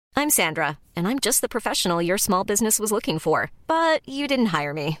I'm Sandra, and I'm just the professional your small business was looking for. But you didn't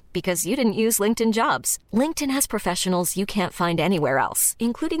hire me because you didn't use LinkedIn Jobs. LinkedIn has professionals you can't find anywhere else,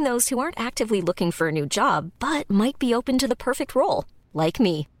 including those who aren't actively looking for a new job, but might be open to the perfect role, like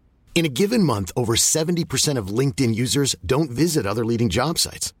me. In a given month, over 70% of LinkedIn users don't visit other leading job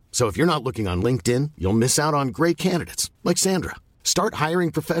sites. So if you're not looking on LinkedIn, you'll miss out on great candidates like Sandra. Start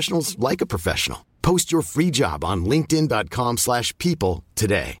hiring professionals like a professional. Post your free job on linkedin.com/people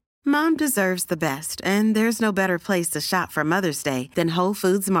today. Mom deserves the best, and there's no better place to shop for Mother's Day than Whole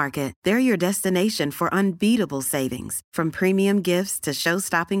Foods Market. They're your destination for unbeatable savings, from premium gifts to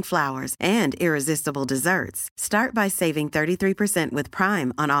show-stopping flowers and irresistible desserts. Start by saving 33% with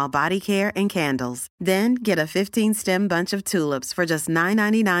Prime on all body care and candles. Then get a 15-stem bunch of tulips for just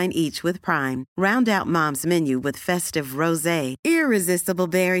 $9.99 each with Prime. Round out Mom's menu with festive rosé, irresistible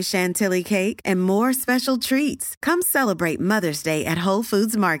berry chantilly cake, and more special treats. Come celebrate Mother's Day at Whole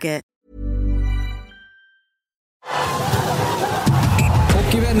Foods Market.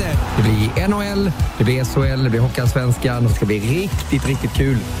 Hockeyvänner, det blir NHL, det blir SHL, det blir Hockeyallsvenskan. Det ska bli riktigt, riktigt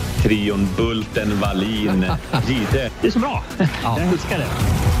kul. Trion Bulten, Wallin, Gide. Det är så bra. Ja. Jag älskar det.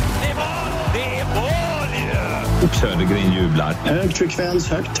 Det är mål! Det är mål! Och Södergren jublar. Hög frekvens,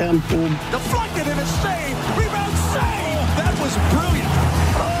 högt tempo. Deflected in a save! Rebound save! That was brilliant!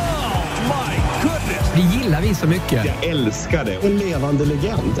 Oh my goodness! Det gillar vi så mycket. Jag älskar det. En levande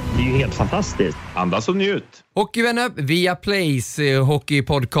legend. Det är ju helt fantastiskt. Andas och njut. Hockeyvänner, via Plays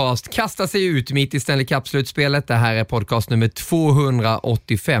hockeypodcast kastar sig ut mitt i Stanley Cup-slutspelet. Det här är podcast nummer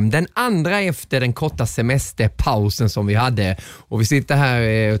 285. Den andra efter den korta semesterpausen som vi hade. Och vi sitter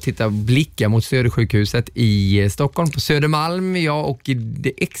här och tittar och blickar mot Södersjukhuset i Stockholm på Södermalm. Jag och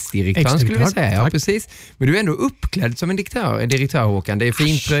ex-direktören skulle vi säga. Ja, precis. Men du är ändå uppklädd som en direktör Håkan. Det är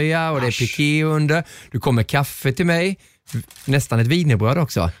fintröja och det är piké under. Du kommer kaffe till mig. Nästan ett wienerbröd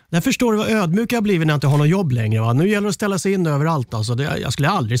också. Jag förstår du vad ödmjuk jag blivit när jag inte har något jobb längre. Va? Nu gäller det att ställa sig in överallt. Alltså jag skulle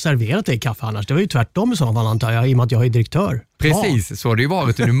aldrig servera dig kaffe annars. Det var ju tvärtom i sådana fall antar jag, i och med att jag är direktör. Precis, så har det ju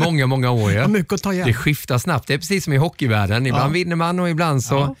varit under många, många år. Ja. Mycket att ta igen. Det skiftar snabbt. Det är precis som i hockeyvärlden. Ibland vinner man och ibland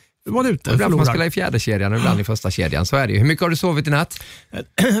så... Ja. Var ute, ibland får man spela i fjärde kedjan och ibland i första kedjan. Så är det ju. Hur mycket har du sovit i natt?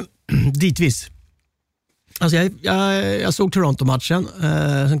 Ditvis. Alltså jag såg Toronto-matchen.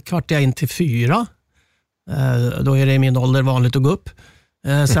 Sen kvartade jag in till 4. Då är det i min ålder vanligt att gå upp.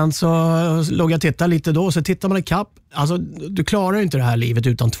 Sen så låg jag och tittade lite då. Så tittar man i kapp. Alltså, du klarar ju inte det här livet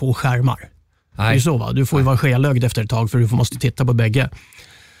utan 2 skärmar. Nej. Det är så va? Du får ju vara skelögd efter ett tag för du måste titta på bägge.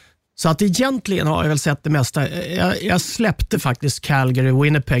 Så att egentligen har jag väl sett det mesta. Jag släppte faktiskt Calgary och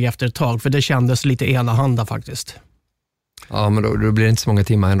Winnipeg efter ett tag. För det kändes lite enahanda faktiskt. Ja, men då blir det inte så många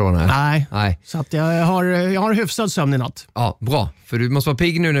timmar ändå. Nej. Så att jag har hyfsad sömn i natt. Ja, bra. För du måste vara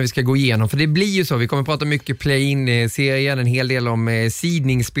pigg nu när vi ska gå igenom. För det blir ju så. Vi kommer prata mycket play-in-serien, en hel del om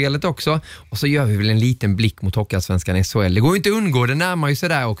sidningsspelet också. Och så gör vi väl en liten blick mot Hockeyallsvenskan SHL. Det går ju inte att undgå, det närmar ju sig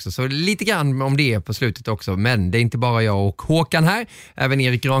där också. Så lite grann om det på slutet också. Men det är inte bara jag och Håkan här. Även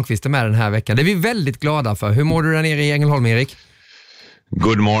Erik Granqvist är med den här veckan. Det är vi väldigt glada för. Hur mår du där nere i Ängelholm, Erik?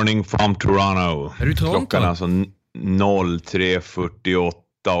 Good morning from Toronto. Är du Toronto? Klockan alltså 03:48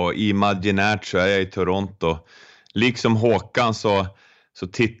 och imaginärt så är jag i Toronto. Liksom Håkan så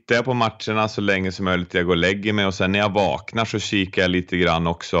tittar jag på matcherna så länge som möjligt. Jag går och lägger mig och sen när jag vaknar så kikar jag lite grann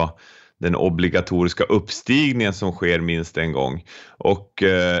också den obligatoriska uppstigningen som sker minst en gång. Och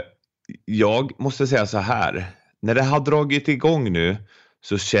jag måste säga så här, när det har dragit igång nu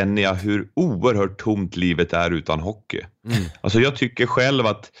så känner jag hur oerhört tomt livet är utan hockey. Alltså jag tycker själv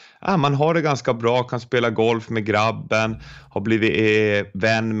att man har det ganska bra, kan spela golf med grabben, har blivit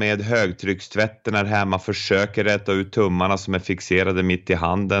vän med högtryckstvätten här hemma, försöker rätta ut tummarna som är fixerade mitt i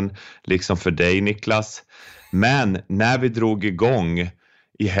handen, liksom för dig Niklas. Men när vi drog igång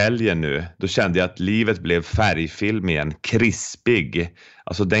i helgen nu, då kände jag att livet blev färgfilm igen, krispig.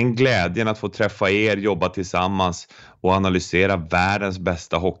 Alltså den glädjen att få träffa er, jobba tillsammans och analysera världens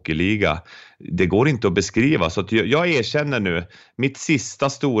bästa hockeyliga. Det går inte att beskriva, så att jag erkänner nu mitt sista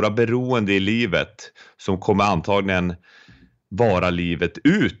stora beroende i livet som kommer antagligen vara livet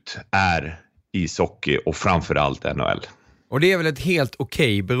ut är ishockey och framförallt NHL. Och det är väl ett helt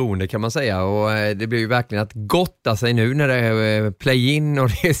okej beroende kan man säga, och det blir ju verkligen att gotta sig nu när det är play-in och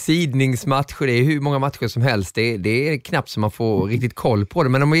det är sidningsmatcher, det är hur många matcher som helst, det är knappt som man får riktigt koll på det.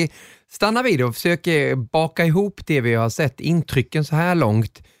 Men om vi stannar vid och försöker baka ihop det vi har sett, intrycken så här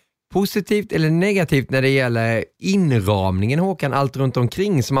långt, positivt eller negativt när det gäller inramningen, Håkan, allt runt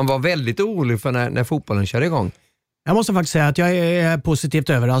omkring som man var väldigt orolig för när fotbollen körde igång. Jag måste faktiskt säga att jag är positivt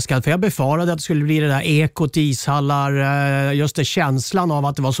överraskad, för jag befarade att det skulle bli det där ekot, ishallar, just det känslan av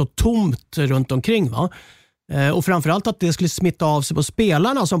att det var så tomt runt omkring va. Och framförallt att det skulle smitta av sig på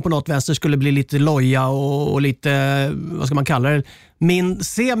spelarna som på något vänster skulle bli lite loja och lite, vad ska man kalla det,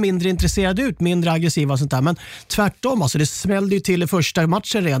 se mindre intresserade ut, mindre aggressiva och sånt där. Men tvärtom, alltså det smällde ju till i första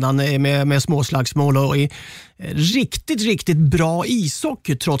matchen redan med småslagsmål och i riktigt, riktigt bra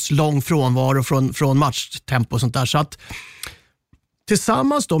ishockey trots lång frånvaro från matchtempo och sånt där. Så att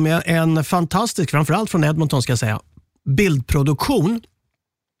tillsammans då med en fantastisk, framförallt från Edmonton ska jag säga, bildproduktion.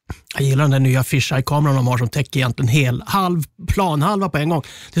 Jag gillar den där nya fisheye-kameran de har som täcker egentligen planhalva på en gång.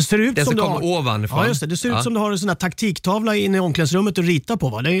 Det ser ut som du har ovanifrån. Ja, just det. Det ser ut som du har en sån här taktiktavla inne i omklädningsrummet att rita på.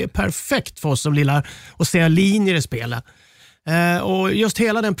 Va? Det är perfekt för oss som gillar att se linjer i spelet. Och just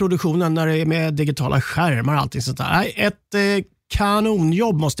hela den produktionen när det är med digitala skärmar och allting sånt där. Ett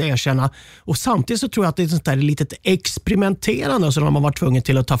kanonjobb måste jag erkänna. Och samtidigt så tror jag att det är ett sånt där litet experimenterande som de har varit tvungna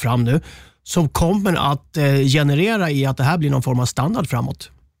till att ta fram nu. Som kommer att generera i att det här blir någon form av standard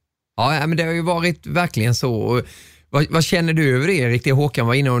framåt. Ja, men det har ju varit verkligen så. Och vad känner du över det, Erik? Det Håkan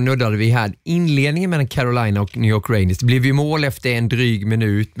var inne och nuddade vi här. Inledningen mellan Carolina och New York Rangers. Det blev ju mål efter en dryg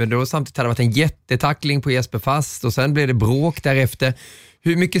minut. Men då samtidigt hade det varit en jättetackling på Jesper Fast. Och sen blev det bråk därefter.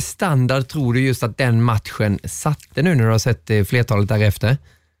 Hur mycket standard tror du just att den matchen satte nu när du har sett flertalet därefter?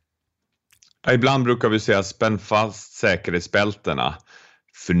 Ja, ibland brukar vi säga spänn fast säkerhetsbältena.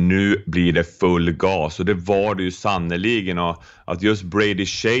 För nu blir det full gas. Och det var det ju sannoliken. Och att just Brady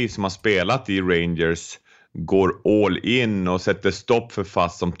Shea som har spelat i Rangers går all in och sätter stopp för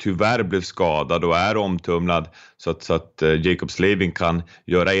Fast som tyvärr blev skadad och är omtumlad. Så att Jacob Slavin kan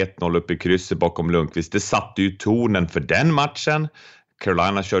göra 1-0 upp i krysset bakom Lundqvist. Det satte ju tonen för den matchen.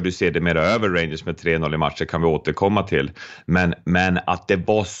 Carolina körde ju sedermera över Rangers med 3-0 i matchen, kan vi återkomma till. Men att det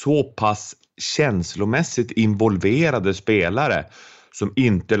var så pass känslomässigt involverade spelare som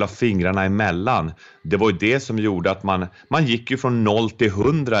inte la fingrarna emellan. Det var ju det som gjorde att man gick ju från 0 till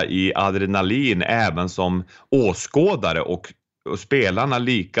 100 i adrenalin även som åskådare och spelarna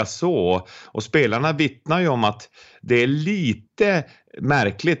lika så. Och spelarna vittnar ju om att det är lite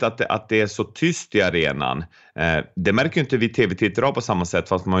märkligt att det är så tyst i arenan. Det märker ju inte vi tv-tittare på samma sätt,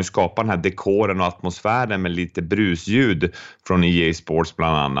 fast man har ju skapat den här dekoren och atmosfären med lite brusljud från EA Sports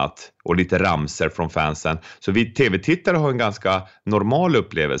bland annat och lite ramser från fansen. Så vi tv-tittare har en ganska normal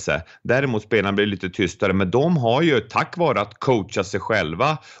upplevelse. Däremot spelarna blir lite tystare, men de har ju tack vare att coacha sig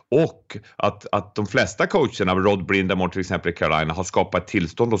själva och att de flesta coacherna, Rod Brindamore till exempel i Carolina, har skapat ett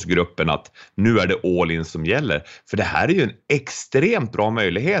tillstånd hos gruppen att nu är det all in som gäller. För det här är ju en extremt bra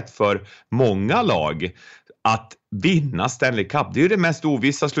möjlighet för många lag att vinna Stanley Cup. Det är ju det mest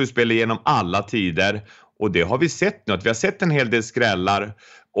ovissa slutspelet genom alla tider. Och det har vi sett nu. Att vi har sett en hel del skrällar.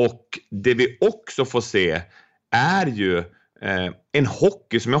 Och det vi också får se är ju en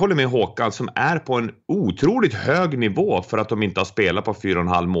hockey som jag håller med Håkan, som är på en otroligt hög nivå för att de inte har spelat på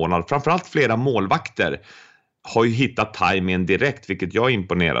 4,5 månader. Framförallt flera målvakter har ju hittat timingen direkt, vilket jag är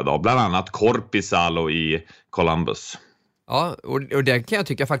imponerad av. Bland annat Korpisalo i Columbus. Ja, och det kan jag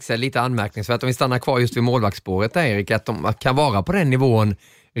tycka faktiskt är lite anmärkningsvärt om vi stannar kvar just vid målvaktsspåret där, Erik, att de kan vara på den nivån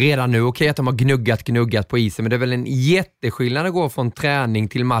redan nu. Okej att de har gnuggat på isen, men det är väl en jätteskillnad att gå från träning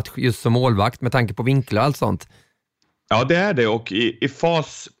till match just som målvakt med tanke på vinklar och allt sånt. Ja, det är det, och i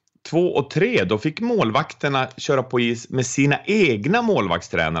fas 2 och 3 då fick målvakterna köra på is med sina egna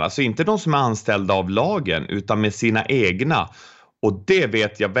målvaktstränare, alltså inte de som är anställda av lagen utan med sina egna. Och det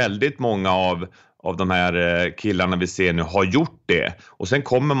vet jag väldigt många av de här killarna vi ser nu har gjort det. Och sen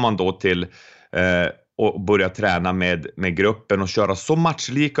kommer man då till och börja träna med gruppen och köra så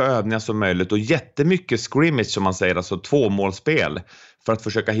matchlika övningar som möjligt och jättemycket scrimmage som man säger, alltså 2-målsspel för att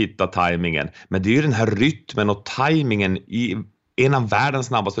försöka hitta tajmingen. Men det är ju den här rytmen och tajmingen i en av världens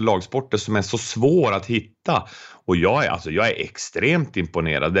snabbaste lagsporter som är så svår att hitta. Och jag är extremt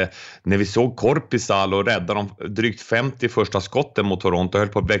imponerad. När vi såg Korpisalo rädda de drygt 50 första skotten mot Toronto, höll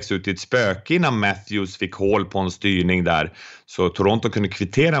på att växa ut i ett spöke innan Matthews fick hål på en styrning där. Så Toronto kunde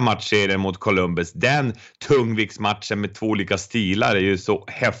kvittera matchserien mot Columbus. Den tungviktsmatchen med 2 olika stilar är ju så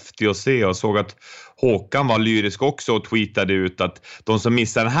häftig att se. Och såg att Håkan var lyrisk också och tweetade ut att de som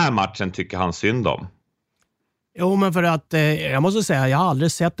missar den här matchen tycker han synd om. Jo, men för att jag måste säga, jag har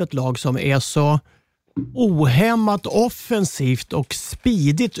aldrig sett ett lag som är så ohämmat offensivt och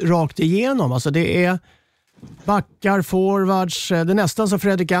speedigt rakt igenom. Alltså det är backar, forwards, det är nästan som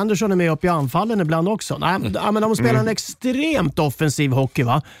Fredrik Andersson är med upp i anfallen ibland också. Nej, men de spelar en extremt offensiv hockey,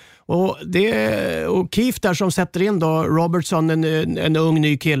 va? Och Keefe där som sätter in då Robertson, en ung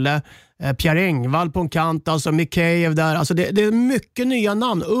ny kille, Pierre Engvall på en kant, alltså Mikheyev där. Alltså det är mycket nya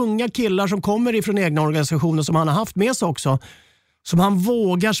namn, unga killar som kommer ifrån egna organisationer som han har haft med sig också, som han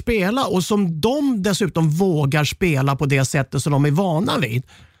vågar spela och som de dessutom vågar spela på det sättet som de är vana vid.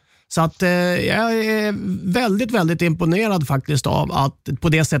 Så att jag är väldigt, väldigt imponerad faktiskt av att på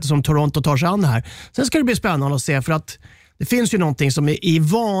det sättet som Toronto tar sig an här. Sen ska det bli spännande att se, för att det finns ju någonting som i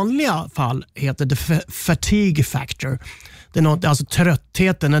vanliga fall heter the fatigue factor. Det är något, alltså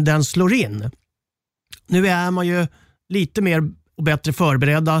tröttheten när den slår in. Nu är man ju lite mer och bättre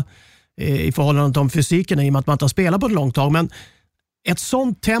förberedda i förhållande till fysiken i och med att man inte har spelat på ett långt tag, men ett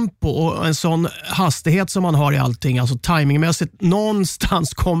sånt tempo och en sån hastighet som man har i allting, alltså timingmässigt,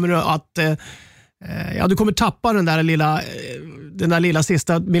 någonstans kommer du att du kommer tappa den där lilla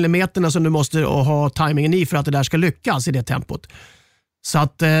sista millimeterna som du måste ha timingen i för att det där ska lyckas i det tempot. Så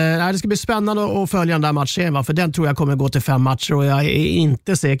att det ska bli spännande att följa den där matchen, för den tror jag kommer gå till 5 matcher och jag är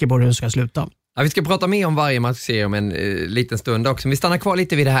inte säker på hur den ska sluta. Ja, vi ska prata mer om varje matchserie om en liten stund också. Vi stannar kvar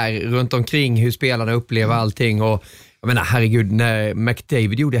lite vid det här runt omkring hur spelarna upplever allting. Och jag menar, herregud, när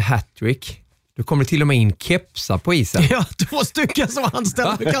McDavid gjorde hattrick, då kommer det till och med in kepsar på isen. Ja, 2 stycken som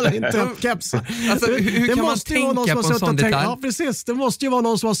anställda. Du kan inte upp kepsar. Alltså, hur kan man tänka på en sån detalj? Ja, precis. Det måste ju vara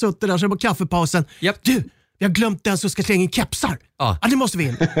någon som har suttit där på kaffepausen. Yep. Du, jag har glömt den som ska slänga in kepsar. Ja, det måste vi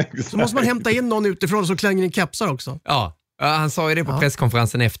in. Så måste man hämta in någon utifrån som slänger in kepsar också. Ja. Han sa ju det på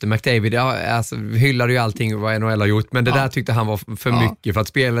presskonferensen efter McDavid. Alltså, hyllade ju allting vad NHL har gjort, men det där tyckte han var för mycket, för att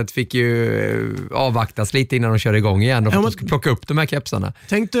spelet fick ju avvaktas lite innan de körde igång igen och de skulle plocka upp de här kepsarna.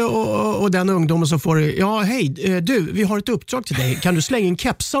 Tänk dig och den ungdomen som får, hej du, vi har ett uppdrag till dig. Kan du slänga in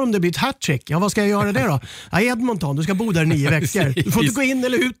kepsar om det blir ett hattrick? Ja, vad ska jag göra det då? Ja, Edmonton, du ska bo där i 9 veckor. Du får inte gå in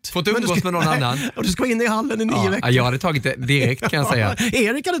eller ut. Får inte umgås med någon annan. Och du ska vara inne i hallen i 9 veckor. Ja, jag hade tagit det direkt, kan jag säga.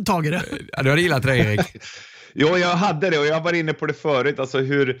 Erik hade tagit det. Ja, du hade gillat det, Erik. Jo, jag hade det och jag var inne på det förut, alltså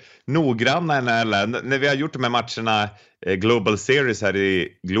hur noggranna när vi har gjort de här matcherna Global Series här i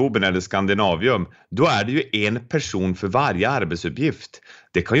Globen eller Skandinavium, då är det ju en person för varje arbetsuppgift.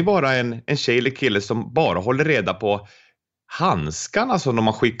 Det kan ju vara en tjej eller kille som bara håller reda på handskarna som de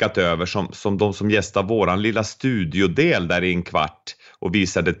har skickat över som de som gästar våran lilla studiodel där i en kvart och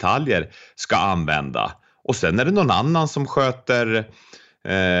visar detaljer ska använda. Och sen är det någon annan som sköter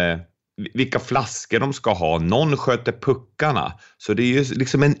vilka flaskor de ska ha. Någon sköter puckarna. Så det är ju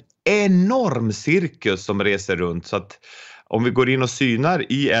liksom en enorm cirkus som reser runt. Så att om vi går in och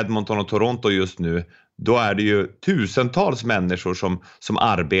synar i Edmonton och Toronto just nu, då är det ju tusentals människor som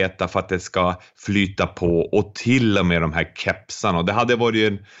arbetar för att det ska flyta på, och till och med de här kepsarna. Och det hade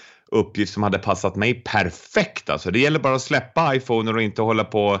varit en uppgift som hade passat mig perfekt. Alltså, det gäller bara att släppa iPhone och inte hålla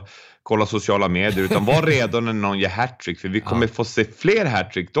på kolla sociala medier, utan var redo när någon gör hattrick, för vi kommer få se fler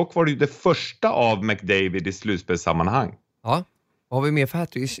hattrick. Dock var det ju det första av McDavid i slutspelssammanhang. Ja, vad har vi mer för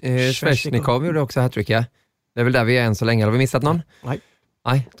hattrick? Svechnikov gjorde också hattrick, ja. Det är väl där vi är än så länge. Har vi missat någon? Nej,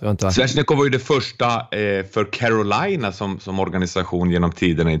 tror jag inte. Svechnikov var ju det första för Carolina som organisation genom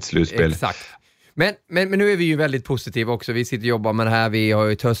tiden i ett slutspel. Exakt. Men nu är vi ju väldigt positiva också. Vi sitter och jobbar med det här. Vi har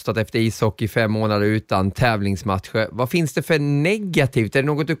ju töstat efter ishockey 5 månader utan tävlingsmatcher. Vad finns det för negativt? Är det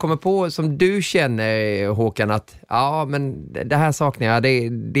något du kommer på som du känner, Håkan, att men det här saknar jag.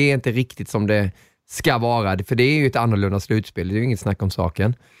 Det är inte riktigt som det ska vara. För det är ju ett annorlunda slutspel. Det är ju inget snack om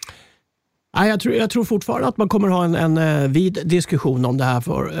saken. Nej, jag tror fortfarande att man kommer ha en vid diskussion om det här.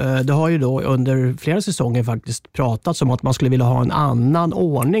 För det har ju då under flera säsonger faktiskt pratats om att man skulle vilja ha en annan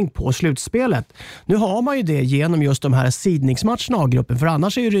ordning på slutspelet. Nu har man ju det genom just de här sidningsmatcherna av gruppen, för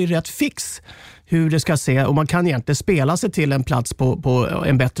annars är det rätt fix hur det ska se, och man kan egentligen spela sig till en plats på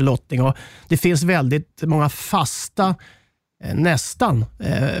en bättre lottning, och det finns väldigt många fasta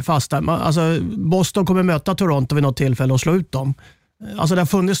alltså Boston kommer möta Toronto vid något tillfälle och slå ut dem. Alltså det har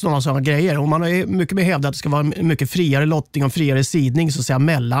funnits några sådana grejer, och man har mycket mer hävdat att det ska vara mycket friare lottning och friare sidning så att säga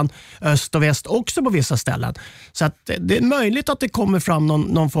mellan öst och väst också på vissa ställen. Så att det är möjligt att det kommer fram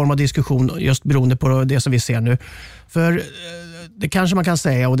någon form av diskussion just beroende på det som vi ser nu. För det kanske man kan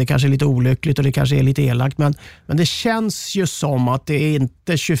säga, och det kanske är lite olyckligt och det kanske är lite elakt, men det känns ju som att det är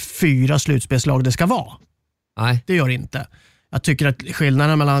inte 24 slutspelslag det ska vara. Nej. Det gör det inte. Jag tycker att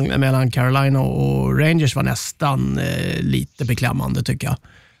skillnaden mellan Carolina och Rangers var nästan lite beklämmande, tycker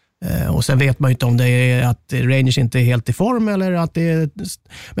jag. Och sen vet man ju inte om det är att Rangers inte är helt i form eller att det är...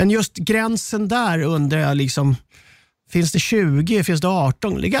 Men just gränsen där undrar jag liksom, finns det 20, finns det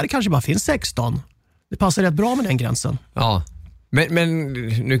 18? Det kanske bara finns 16. Det passar rätt bra med den gränsen. Ja, men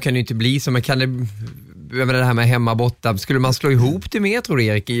nu kan det inte bli så, men kan det här med hemma borta, skulle man slå ihop det mer, tror du,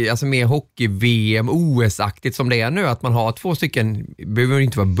 Erik? Alltså mer hockey, VM, OS-aktigt som det är nu, att man har 2 stycken, behöver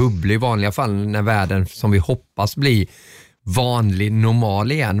inte vara bubbla i vanliga fall när världen som vi hoppas blir vanlig,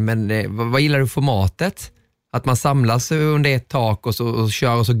 normal igen. Men vad gillar du formatet? Att man samlas under ett tak och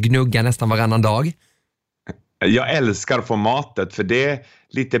kör och så gnuggar nästan varannan dag? Jag älskar formatet, för det är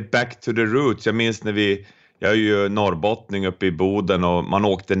lite back to the roots. Jag minns när vi jag är ju norrbottning uppe i Boden och man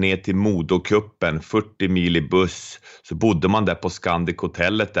åkte ner till Modokuppen, 40 mil i buss. Så bodde man där på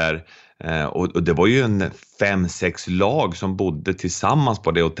Scandic-hotellet där. Och det var ju 5-6 lag som bodde tillsammans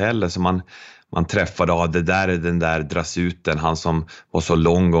på det hotellet. Så man träffade, det där är den där drassuten, han som var så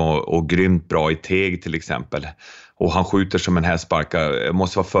lång och grymt bra i teg till exempel. Och han skjuter som en hästsparka. Jag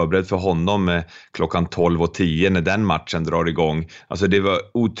måste vara förberedd för honom klockan 12:10 när den matchen drar igång. Alltså det var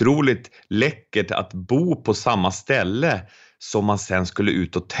otroligt läckert att bo på samma ställe som man sen skulle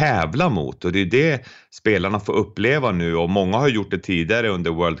ut och tävla mot. Och det är det spelarna får uppleva nu. Och många har gjort det tidigare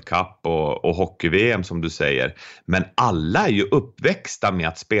under World Cup och hockey-VM som du säger. Men alla är ju uppväxta med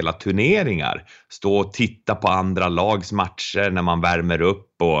att spela turneringar. Stå och titta på andra lags matcher när man värmer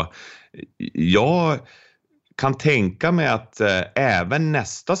upp. Och jag kan tänka mig att även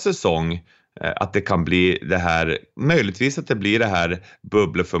nästa säsong att det kan bli det här, möjligtvis att det blir det här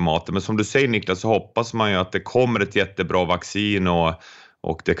bubbleformatet. Men som du säger Niklas, så hoppas man ju att det kommer ett jättebra vaccin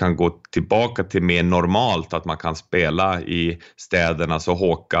och det kan gå tillbaka till mer normalt, att man kan spela i städerna så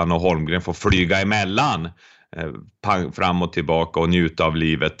Håkan och Holmgren får flyga emellan fram och tillbaka och njuta av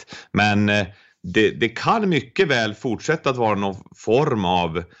livet. Men det kan mycket väl fortsätta att vara någon form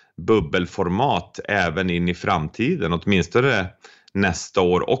av bubbelformat även in i framtiden, åtminstone nästa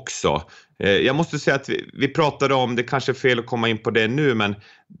år också. Jag måste säga att vi pratade om, det kanske är fel att komma in på det nu, men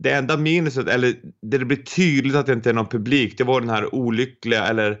det enda minuset, eller det blir tydligt att det inte är någon publik, det var den här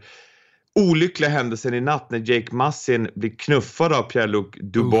olyckliga händelsen i natt när Jake Massin blir knuffad av Pierre-Luc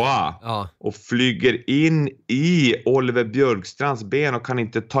Dubois och flyger in i Oliver Björkstrands ben och kan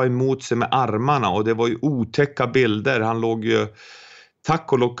inte ta emot sig med armarna, och det var ju otäcka bilder. Han låg ju,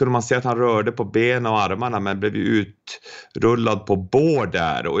 tack och lov kunde man se att han rörde på benen och armarna, men blev ju utrullad på bord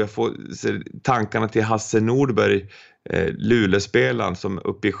där. Och jag får tankarna till Hasse Nordberg, Luleåspelaren som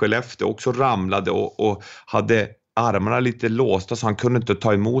uppe i Skellefteå också ramlade och hade armarna lite låsta så han kunde inte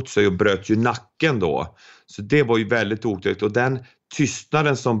ta emot sig och bröt ju nacken då. Så det var ju väldigt otäckt, och den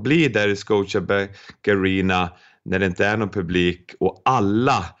tystnaden som blir där i Scotiabank Arena när det inte är någon publik och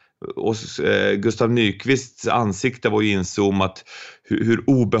alla, och Gustav Nyqvists ansikte var ju inzoomat, hur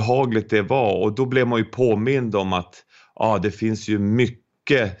obehagligt det var, och då blev man ju påmind om att det finns ju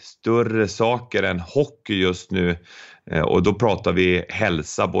mycket större saker än hockey just nu, och då pratar vi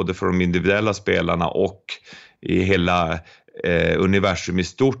hälsa både för de individuella spelarna och i hela universum i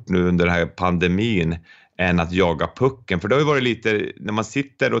stort nu under den här pandemin, än att jaga pucken. För det har ju varit lite, när man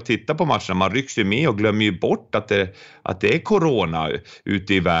sitter och tittar på matcherna, man rycks ju med och glömmer ju bort att det är corona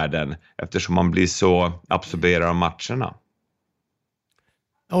ute i världen, eftersom man blir så absorberad av matcherna.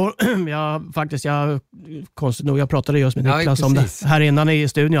 Och konstigt nog, jag pratade just med Niklas om det här innan i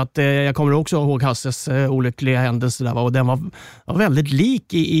studion, att jag kommer också ihåg Hasses olyckliga händelse där, och den var väldigt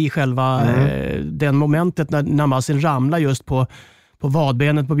lik i själva den momentet när Massin ramlade just på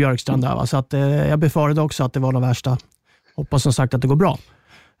vadbenet på Björkstrand där, va? Så att jag befarade också att det var det värsta. Hoppas som sagt att det går bra.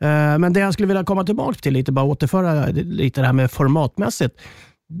 Men det jag skulle vilja komma tillbaka till lite, bara återföra lite det här med formatmässigt.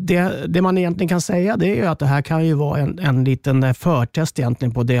 Det man egentligen kan säga, det är ju att det här kan ju vara en liten förtest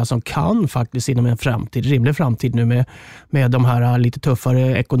egentligen på det som kan faktiskt inom en rimlig framtid nu med de här lite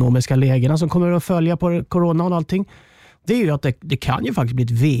tuffare ekonomiska lägena som kommer att följa på corona och allting. Det är ju att det kan ju faktiskt bli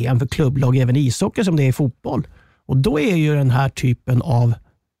ett VM för klubblag även ishockey som det är i fotboll. Och då är ju den här typen av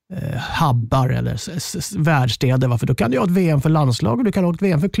hubbar eller världsstäder, för då kan du ha ett VM för landslag och du kan ha ett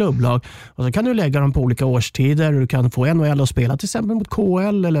VM för klubblag, och så kan du lägga dem på olika årstider, och du kan få NHL att spela till exempel mot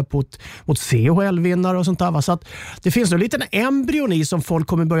KL eller mot CHL-vinnare och sånt där. Så att det finns nog lite en embryon i som folk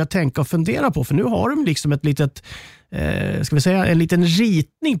kommer börja tänka och fundera på, för nu har de liksom ett litet en liten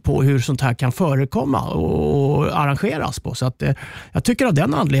ritning på hur sånt här kan förekomma och arrangeras på. Så att jag tycker av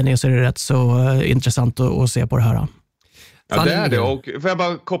den anledningen så är det rätt så intressant att se på det här. Ja, det är det. Och får jag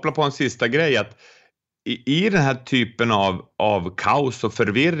bara koppla på en sista grej, att i den här typen av kaos och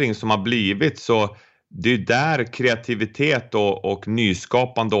förvirring som har blivit, så det är där kreativitet och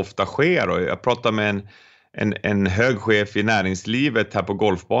nyskapande ofta sker. Och jag pratade med en hög chef i näringslivet här på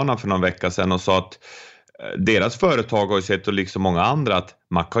golfbanan för någon vecka sedan och sa att deras företag har ju sett, och liksom många andra, att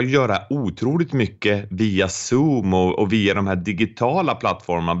man kan göra otroligt mycket via Zoom och via de här digitala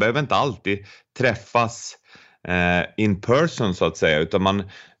plattformarna. Man behöver inte alltid träffas in person så att säga, utan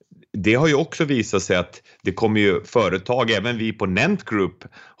det har ju också visat sig att det kommer ju företag, även vi på Nent Group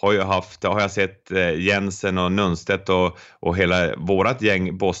har jag sett Jensen och Nunstedt och hela vårat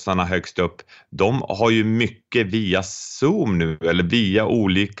gäng bossarna högst upp, de har ju mycket via Zoom nu, eller via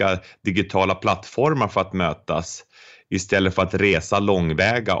olika digitala plattformar för att mötas, istället för att resa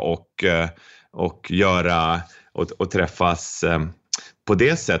långväga och göra och träffas på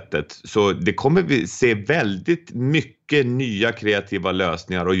det sättet. Så det kommer vi se väldigt mycket nya kreativa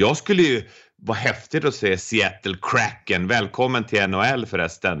lösningar. Och jag skulle ju vara häftigt att se Seattle Kraken. Välkommen till NHL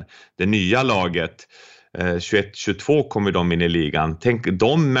förresten. Det nya laget. 21-22 kommer de in i ligan. Tänk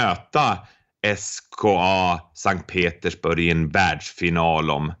de möta SKA Sankt Petersburg i en världsfinal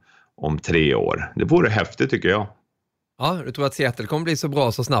om 3 år. Det vore häftigt tycker jag. Ja, du tror att Seattle kommer bli så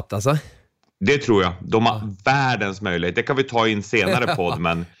bra så snabbt alltså? Det tror jag. De har världens möjlighet. Det kan vi ta i en senare podd.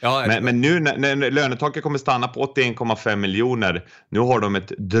 Men, men nu när lönetaket kommer stanna på 81,5 miljoner. Nu har de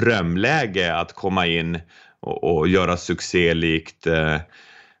ett drömläge att komma in och göra succé likt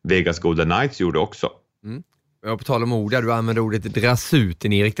Vegas Golden Knights gjorde också. Mm. Jag på tal om ord, du använder ordet dras ut,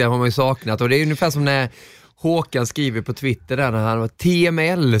 Erik. Det har man ju saknat. Och det är ungefär som när Håkan skriver på Twitter där när han var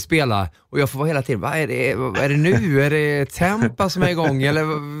TML spelar och jag får vara hela tiden, vad är det nu? Är det Tampa som är igång eller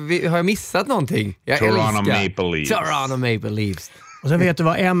har jag missat någonting? Toronto Maple Leafs. Och sen vet du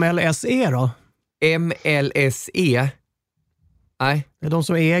vad MLS är då? MLSE? Nej. Det är de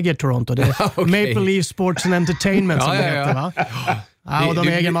som äger Toronto. Det är okay. Maple Leaf Sports and Entertainment som det heter va? Ja, och de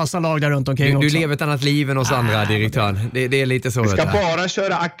äger massa lag där runt omkring också. Du lever ett annat liv än oss andra, direktören. Det är lite så. Vi ska bara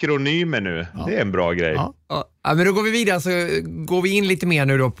köra akronymer nu. Ja. Det är en bra grej. Ja, men då går vi vidare så går vi in lite mer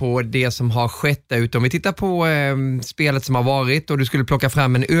nu då på det som har skett där ute. Om vi tittar på spelet som har varit och du skulle plocka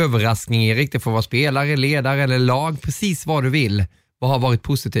fram en överraskning, Erik. Det får vara spelare, ledare eller lag. Precis vad du vill. Vad har varit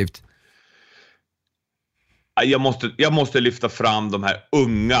positivt? Jag måste lyfta fram de här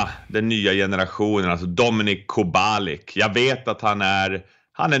unga, den nya generationen, alltså Dominik Kubalik. Jag vet att han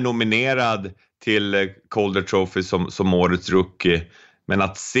är nominerad till Calder Trophy som årets rookie. Men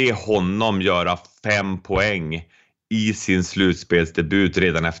att se honom göra 5 poäng i sin slutspelsdebut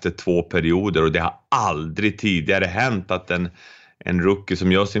redan efter 2 perioder. Och det har aldrig tidigare hänt att en rookie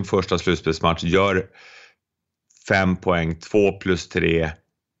som gör sin första slutspelsmatch gör 5 poäng, 2+3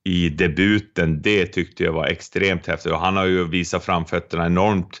 i debuten. Det tyckte jag var extremt häftigt och han har ju visat framfötterna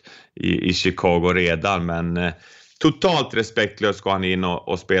enormt i Chicago redan, men totalt respektlös ska han in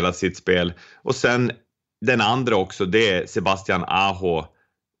och spela sitt spel. Och sen den andra också, det är Sebastian Aho,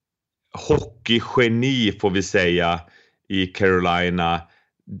 hockeygeni får vi säga i Carolina,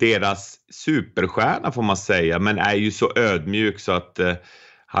 deras superstjärna får man säga, men är ju så ödmjuk så att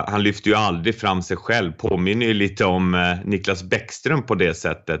han lyfter ju aldrig fram sig själv. Påminner ju lite om Niklas Bäckström på det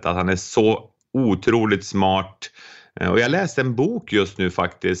sättet. Att han är så otroligt smart. Och jag läste en bok just nu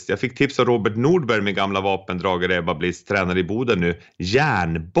faktiskt. Jag fick tips av Robert Nordberg, min gamla vapendragare Ebba Bliss, tränare i Boden nu.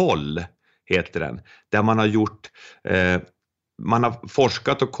 Järnboll heter den. Där man har gjort... man har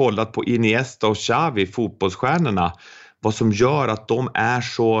forskat och kollat på Iniesta och Xavi, fotbollsstjärnorna. Vad som gör att de är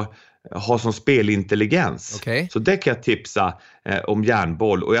så... har som spelintelligens. Okay. Så det kan jag tipsa om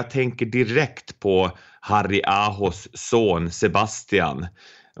järnboll. Och jag tänker direkt på Harry Ahos son Sebastian.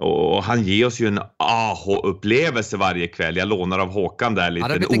 Och han ger oss ju en Aho-upplevelse varje kväll. Jag lånar av Håkan där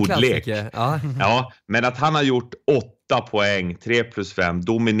lite, en ordlek. Ja, men att han har gjort 8 poäng, 3+5,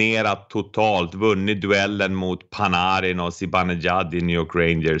 dominerat totalt, vunnit duellen mot Panarin och Zibanejad i New York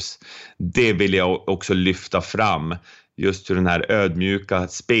Rangers. Det vill jag också lyfta fram. Just hur den här ödmjuka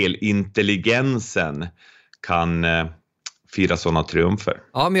spelintelligensen kan fira sådana triumfer.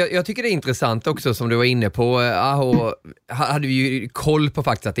 Ja, men jag tycker det är intressant också som du var inne på. Aho hade vi ju koll på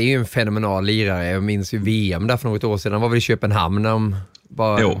faktiskt att det är ju en fenomenal lirare. Jag minns ju VM där för något år sedan. Han var väl i Köpenhamn när de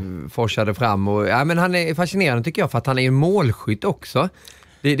bara forsade fram. Och, ja, men han är fascinerande tycker jag för att han är en målskytt också.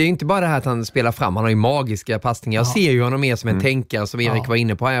 Det är inte bara det här att han spelar fram. Han har ju magiska passningar. Jag ser ju honom mer som en tänkare som Erik var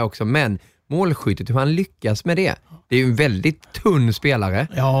inne på här också. Men målskyttet, hur han lyckas med det. Det är ju en väldigt tunn spelare.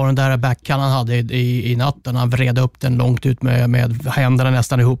 Ja, och den där backhand han hade i natten, han vred upp den långt ut med händerna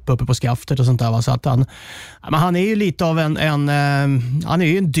nästan ihop uppe på skaftet och sånt där. Va? Så att han är ju lite av han är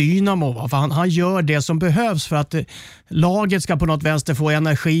ju en dynamo. Va? För han gör det som behövs för att laget ska på något vänster få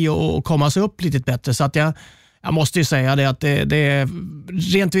energi och komma sig upp lite bättre. Så att jag måste ju säga det att det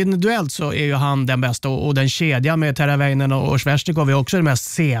rent individuellt så är ju han den bästa och den kedjan med Teravainen och Svestikov är också det mest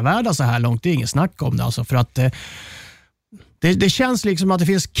sevärda så här långt. Det är inget snack om det alltså för att det känns liksom att det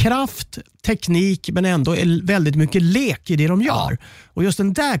finns kraft, teknik men ändå väldigt mycket lek i det de gör. Och just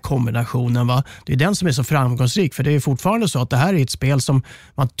den där kombinationen det är den som är så framgångsrik för det är fortfarande så att det här är ett spel som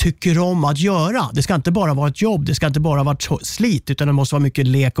man tycker om att göra. Det ska inte bara vara ett jobb, det ska inte bara vara ett slit utan det måste vara mycket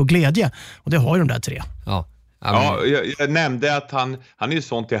lek och glädje och det har ju de där 3. Ja, jag nämnde att han är ju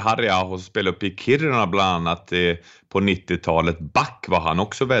sån till Harry Aho som spelade upp i Kiruna bland annat på 90-talet. Back var han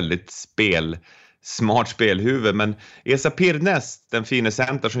också väldigt smart spelhuvud. Men Esa Pirnes, den fina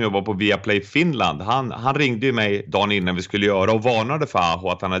center som jobbar på Viaplay Finland, han ringde ju mig dagen innan vi skulle göra och varnade för Aho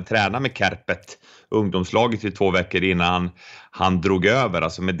att han hade tränat med Kärpät, ungdomslaget, i 2 veckor innan han drog över,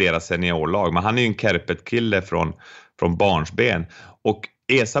 alltså med deras seniorlag. Men han är ju en Kärpät-kille från barnsben. Och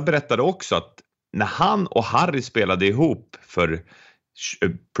Esa berättade också att när han och Harry spelade ihop för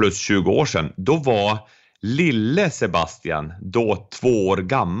plus 20 år sedan, då var lille Sebastian då 2 år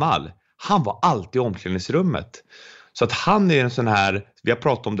gammal. Han var alltid i omklädningsrummet. Så att han är en sån här, vi har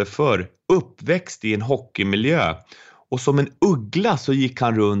pratat om det förr, uppväxt i en hockeymiljö. Och som en uggla så gick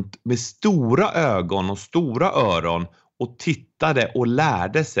han runt med stora ögon och stora öron och tittade och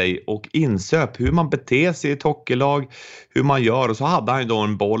lärde sig och insöp hur man beter sig i ett hockeylag, hur man gör. Och så hade han ju då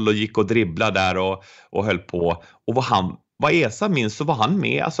en boll och gick och dribblade där och höll på. Och vad Esa minns så var han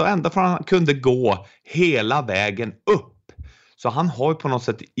med, alltså ända från han kunde gå hela vägen upp. Så han har ju på något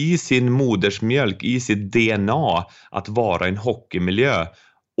sätt i sin modersmjölk, i sitt DNA, att vara i en hockeymiljö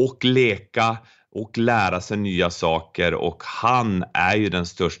och leka och lära sig nya saker. Och han är ju den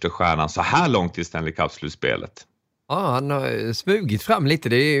största stjärnan så här långt i Stanley Cup-slutspelet. Ja, han har smugit fram lite.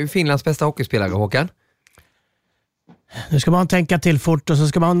 Det är ju Finlands bästa hockeyspelare, Håkan. Nu ska man tänka till fort och så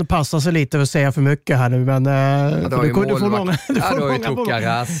ska man passa sig lite och säga för mycket här nu. Men du får många. Du har ju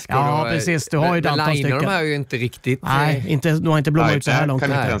Tokarask. Ja, precis. Du har ju ett antal stycken. De här är ju inte riktigt... Nej, du har inte blommat ut så här långt.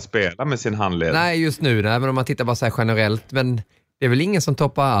 Kan inte ens spela med sin handled. Nej, just nu. Men om man tittar bara så här generellt. Men det är väl ingen som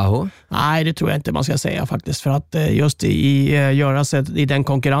toppar Aho? Nej, det tror jag inte man ska säga faktiskt. För att just i den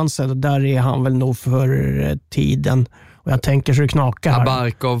konkurrensen, där är han väl nog för tiden. Och jag tänker så det knakar här.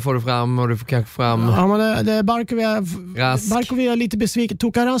 Barkov får du fram och du får kanske fram... Ja, men det är Barkov är lite besviken.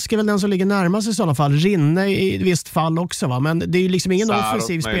 Tokarask är väl den som ligger närmast i sådana fall. Rinne i visst fall också, va? Men det är ju liksom ingen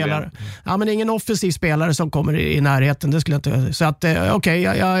offensiv spelare. Ja, men det är ingen offensiv spelare som kommer i närheten. Det skulle jag inte... Så att okej,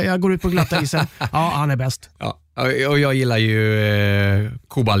 jag går ut på glatta isen. Ja, han är bäst. Ja, och jag gillar ju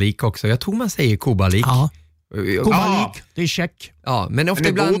Kubalik också. Jag tror man säger Kubalik. Ja. Kubalik, det är check. Ja, men ofta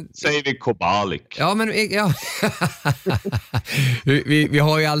ibland säger vi Kubalik. Ja, men ja. vi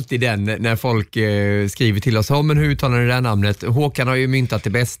har ju alltid den när folk skriver till oss. Men hur uttalar du det här namnet? Håkan har ju myntat det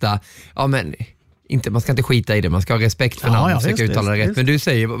bästa. Ja, men man ska inte skita i det. Man ska ha respekt för namnet och försöka uttala det rätt. Men du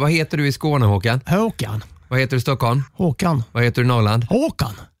säger, vad heter du i Skåne, Håkan? Håkan. Vad heter du i Stockholm? Håkan. Vad heter du i Norrland?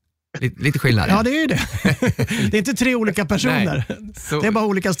 Håkan. Lite skillnad. Ja, det är ju det. Det är inte 3 olika personer. Det är bara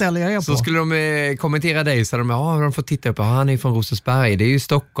olika ställen jag är på. Så skulle de kommentera dig så de får titta upp. Han är från Rosersberg. Det är ju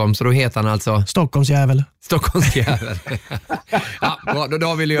Stockholm, så då heter han alltså... Stockholmsjävel. Ja, bra, då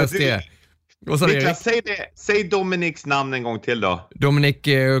har vi löst det. Niklas, säg Dominiks namn en gång till då. Dominik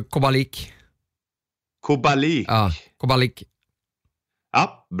Kubalik. Kubalik. Ja, Kubalik.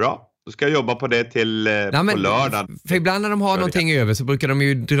 Ja, bra. Då ska jag jobba på det till på lördag. För ibland när de har någonting över så brukar de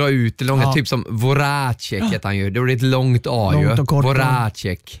ju dra ut det långa, typ som Voracek heter han ju. Det är ett långt A ju.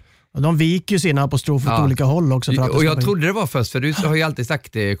 Voracek. De viker ju sina apostrofer åt olika håll också. För att och jag trodde det var först, för du har ju alltid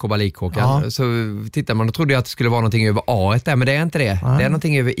sagt Kubalik, Håkan. Ja. Så tittar man, då trodde jag att det skulle vara någonting över A-et där, men det är inte det. Det är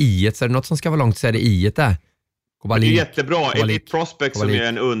någonting över I-et, så är det något som ska vara långt så är det I-et där. Det är jättebra. Elite Prospect som är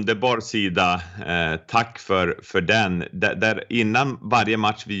en underbar sida. Tack för den. Där innan varje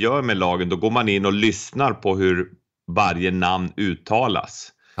match vi gör med lagen, då går man in och lyssnar på hur varje namn uttalas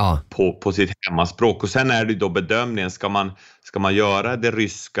på sitt hemmaspråk. Och sen är det då bedömningen. Ska man göra det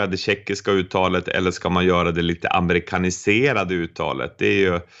ryska, det tjeckiska uttalet, eller ska man göra det lite amerikaniserade uttalet? Det är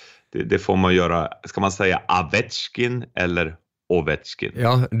ju, det får man göra. Ska man säga Ovechkin eller Ovechkin?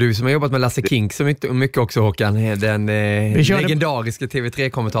 Ja, du som har jobbat med Lasse Kink så mycket också, Håkan, den legendariska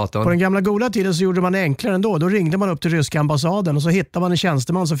TV3-kommentatorn. På den gamla goda tiden så gjorde man det enklare ändå. Då ringde man upp till ryska ambassaden och så hittade man en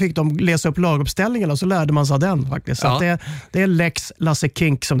tjänsteman, så fick de läsa upp laguppställningen och så lärde man sig den faktiskt. Så att det är Lex Lasse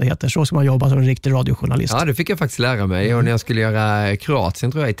Kink som det heter. Så ska man jobba som en riktig radiojournalist. Ja, det fick jag faktiskt lära mig. Och när jag skulle göra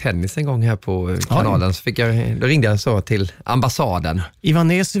Kroatien, tror jag, i tennis en gång här på kanalen, så då ringde jag så till ambassaden.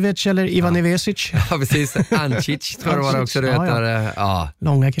 Ivanesevic eller Ivanevesic? Ja, precis. Ancic tror jag det var också.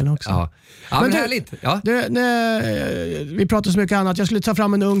 Långa killar också. Men härligt. Ja. Vi pratar så mycket annat. Jag skulle ta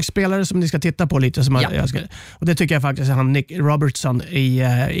fram en ung spelare som ni ska titta på lite. Och det tycker jag faktiskt är han Nick Robertson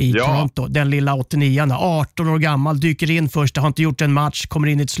i Toronto. Den lilla 89, 18 år gammal, dyker in först, har inte gjort en match, kommer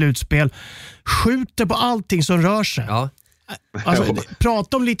in i ett slutspel, skjuter på allting som rör sig. Ja. Alltså,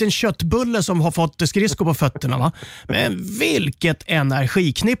 prata om liten köttbulle som har fått skridskor på fötterna, va? Men vilket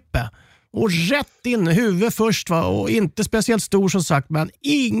energiknippe. Och rätt in, huvud först, va? Och inte speciellt stor som sagt, men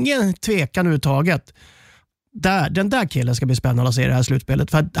ingen tvekan överhuvudtaget. Den där killen ska bli spännande att se i det här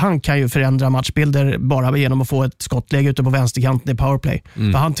slutspelet, för att han kan ju förändra matchbilder bara genom att få ett skottläge ute på vänsterkanten i powerplay.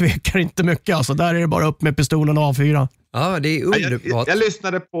 För han tvekar inte mycket, alltså där är det bara upp med pistolen och avfyra. Ja, det är underbart. Jag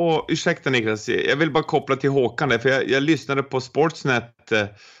lyssnade på, ursäkta Niklas, jag vill bara koppla till Håkan där, för jag lyssnade på Sportsnet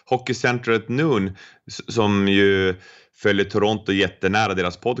Hockey Center at Noon, som ju följer Toronto jättenära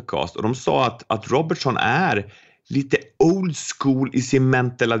deras podcast, och de sa att Robertson är lite old school i sin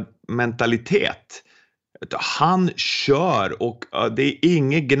mentalitet. Han kör och det är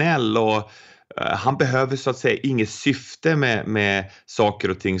inget gnäll, och han behöver så att säga inget syfte med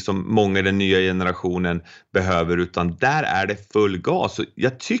saker och ting som många i den nya generationen behöver, utan där är det full gas. Så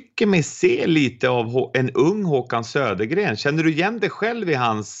jag tycker mig se lite av en ung Håkan Södergren. Känner du igen dig själv i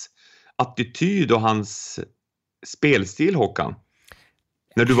hans attityd och hans spelstil, Håkan?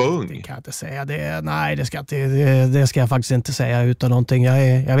 När du var ung? Det kan jag inte säga. Det ska jag faktiskt inte säga utan någonting.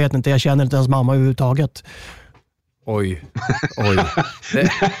 Jag vet inte, jag känner inte ens mamma överhuvudtaget. Oj.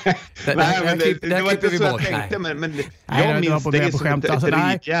 Det var inte så jag tänkte, men jag minns det som ett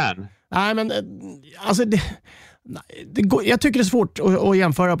rikjärn. Nej, men alltså jag tycker det är svårt att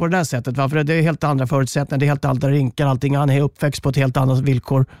jämföra på det där sättet. För det är helt andra förutsättningar, det är helt andra rinkar, allting. Han är uppväxt på ett helt annat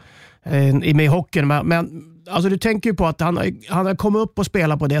villkor med hockeyn. Men alltså, du tänker ju på att han har kommit upp och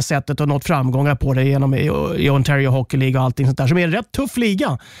spelat på det sättet och nått framgångar på det genom i Ontario Hockey League och allting sånt där, som är en rätt tuff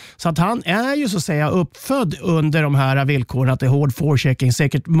liga. Så att han är ju så att säga uppfödd under de här villkoren, att det är hård forechecking.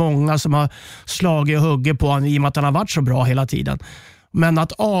 Säkert många som har slagit och hugget på honom i och med att han har varit så bra hela tiden. Men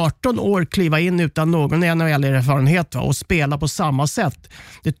att 18 år kliva in utan någon NHL-erfarenhet och spela på samma sätt,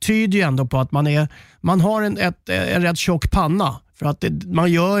 det tyder ju ändå på att man har en rätt tjock panna. För att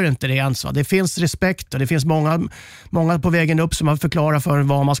man gör inte det ens. Va? Det finns respekt och det finns många på vägen upp som har förklarat för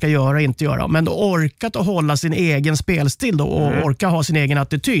vad man ska göra och inte göra. Men orkat att hålla sin egen spelstil då, och orka ha sin egen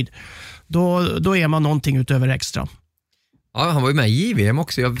attityd, då är man någonting utöver extra. Ja, han var ju med i JVM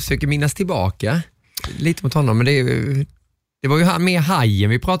också. Jag försöker minnas tillbaka lite mot honom, men det var ju med Hajen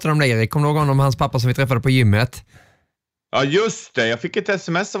vi pratade om det, Erik. Kommer du ihåg honom, hans pappa som vi träffade på gymmet? Ja, just det. Jag fick ett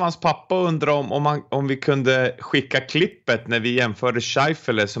sms av hans pappa och undrade om vi kunde skicka klippet när vi jämförde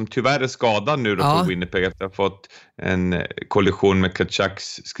Scheifele, som tyvärr är skadad nu då för Winnipeg efter att ha fått en kollision med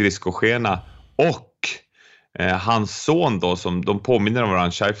Tkachaks skridskoskena, och hans son då, som de påminner om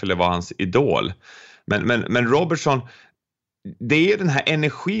varandra. Scheifele var hans idol. Men Robertson, det är den här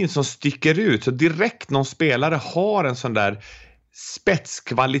energin som sticker ut. Så direkt någon spelare har en sån där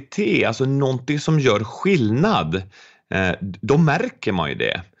spetskvalitet, alltså någonting som gör skillnad, då märker man ju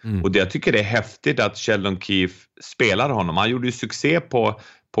det. Och jag tycker det är häftigt att Sheldon Keefe spelar honom. Han gjorde ju succé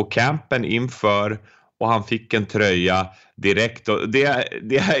på campen inför, och han fick en tröja direkt. Och det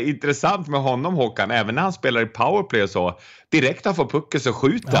är intressant med honom, Håkan, även när han spelar i powerplay och så, direkt han får pucken så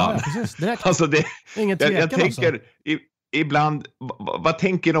skjuter han. Ja, precis, direkt. Alltså ingen tvekan. jag tänker ibland, vad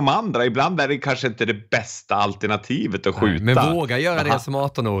tänker de andra? Ibland är det kanske inte det bästa alternativet att skjuta. Men våga göra det som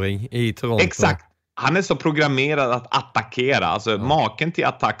 18-åring i Toronto. Exakt. Han är så programmerad att attackera. Alltså maken till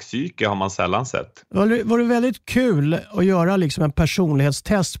attackpsyke har man sällan sett. Var det väldigt kul att göra liksom en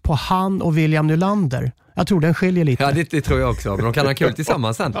personlighetstest på han och William Nylander? Jag tror den skiljer lite. Ja, det tror jag också. Men de kan ha kul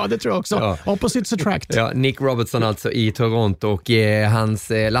tillsammans sen. Ja, det tror jag också. Ja. Opposites attract. Ja, Nick Robertson alltså i Toronto, och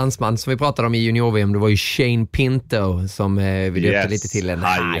hans landsman som vi pratade om i junior-VM, det var ju Shane Pinto som vi döpte lite till en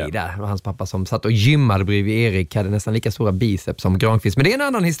haj där. Och hans pappa som satt och gymmade bredvid Erik hade nästan lika stora biceps som Granqvist. Men det är en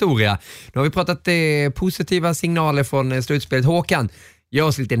annan historia. Nu har vi pratat positiva signaler från slutspelet. Håkan, gör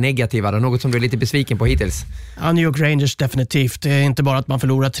oss lite negativa, något som du är lite besviken på hittills. Ja, New York Rangers definitivt. Det är inte bara att man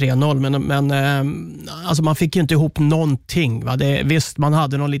förlorar 3-0, men alltså man fick ju inte ihop någonting. Va? Visst, man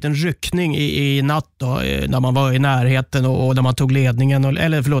hade någon liten ryckning i natt då, när man var i närheten och när man tog ledningen.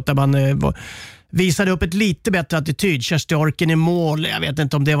 Där man visade upp ett lite bättre attityd. Kerstin Orken i mål. Jag vet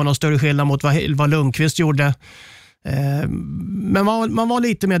inte om det var någon större skillnad mot vad Lundqvist gjorde. Men man var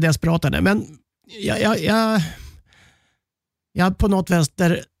lite mer desperatade. Men jag på något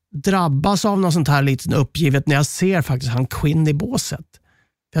vänster drabbas av något sånt här lite uppgivet när jag ser faktiskt han Quinn i båset.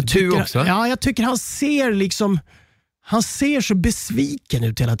 Du också? Ja, jag tycker han ser så besviken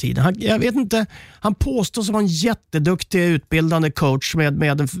ut hela tiden. Jag vet inte, han påstår som en jätteduktig utbildande coach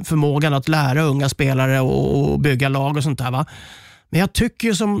med förmågan att lära unga spelare och bygga lag och sånt där, va? Men jag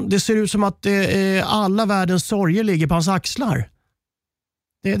tycker det ser ut som att alla världens sorger ligger på hans axlar.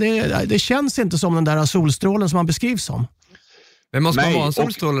 Det känns inte som den där solstrålen som han beskrivs som. Men måste man vara en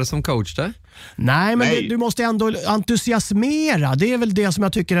solstrålare som coach där? Nej, men du måste ändå entusiasmera. Det är väl det som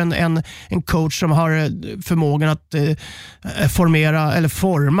jag tycker en coach som har förmågan att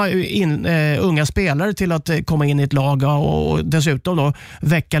forma unga spelare till att komma in i ett lag och dessutom då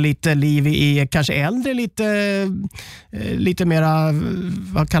väcka lite liv i kanske äldre, lite mera,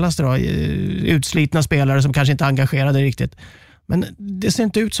 vad kallas det då, utslitna spelare som kanske inte är engagerade riktigt. Men det ser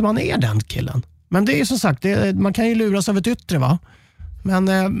inte ut som han är den killen. Men det är som sagt, man kan ju luras av ett yttre, va? Men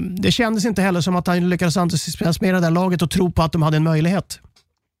det kändes inte heller som att han lyckades entusiasmera det där laget och tro på att de hade en möjlighet.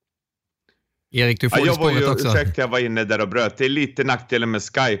 Erik, du får jag var ju, också. Ursäkta, jag var inne där och bröt. Det är lite nackdelen med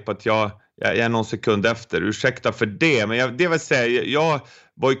Skype att jag är någon sekund efter. Ursäkta för det, men det vill säga, jag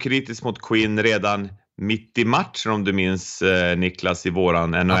var ju kritisk mot Quinn redan mitt i matchen, om du minns Niklas, i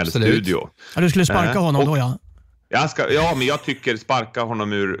våran NHL-studio. Ja, du skulle sparka honom då, ja. Men jag tycker sparka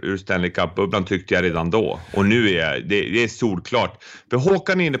honom ur Stanley Cup-bubblan tyckte jag redan då. Och nu det är solklart. För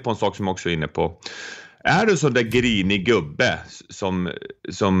Håkan är inne på en sak som jag också är inne på. Är du sån där grinig gubbe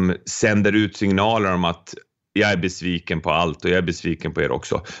som sänder ut signaler om att jag är besviken på allt och jag är besviken på er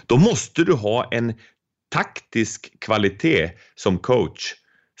också, då måste du ha en taktisk kvalitet som coach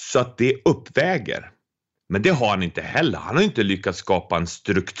så att det uppväger. Men det har han inte heller. Han har inte lyckats skapa en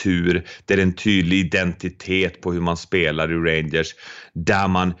struktur där det är en tydlig identitet på hur man spelar i Rangers. Där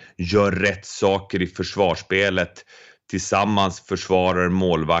man gör rätt saker i försvarsspelet tillsammans, försvarar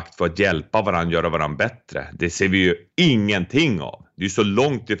målvakt, för att hjälpa varandra, göra varandra bättre. Det ser vi ju ingenting av. Det är ju så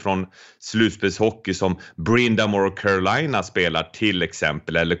långt ifrån slutspelshockey som Brindamore och Carolina spelar till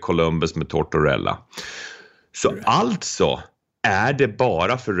exempel, eller Columbus med Tortorella. Så alltså är det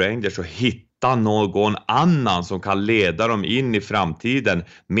bara för Rangers att hitta någon annan som kan leda dem in i framtiden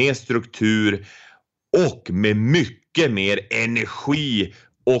med struktur och med mycket mer energi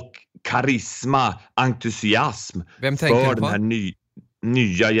och karisma, entusiasm för den här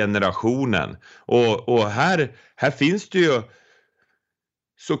nya generationen. Och här finns det ju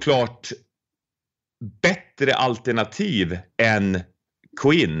såklart bättre alternativ än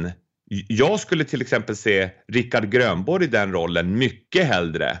Quinn. Jag skulle till exempel se Rickard Grönborg i den rollen mycket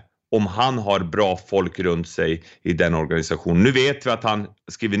hellre, om han har bra folk runt sig i den organisationen. Nu vet vi att han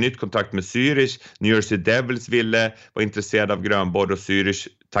skriver nytt kontrakt med Zürich. New Jersey Devils var intresserad av Grönborg och Zürich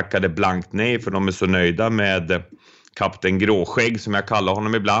tackade blankt nej, för de är så nöjda med kapten Gråskägg, som jag kallar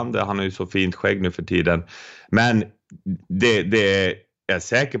honom ibland. Han har ju så fint skägg nu för tiden. Men det är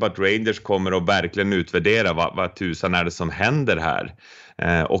säker på att Rangers kommer att verkligen utvärdera vad tusan är det som händer här.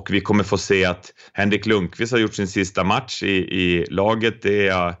 Och vi kommer få se att Henrik Lundqvist har gjort sin sista match i laget.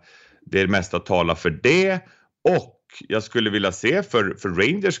 Det är mest att tala för det. Och jag skulle vilja se för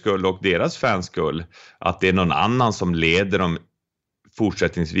Rangers skull och deras fans skull att det är någon annan som leder dem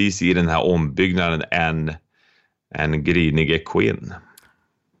fortsättningsvis i den här ombyggnaden än grinige Quinn.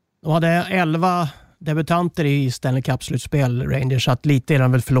 De hade 11 debutanter i Stanley Cup-slutspel, Rangers, så att lite är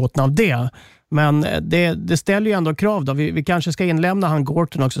de väl förlåtna av det. Men det ställer ju ändå krav då. Vi kanske ska inlämna han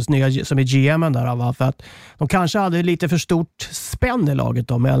Gorton också som är GM:en där, va? För att de kanske hade lite för stort spänn i laget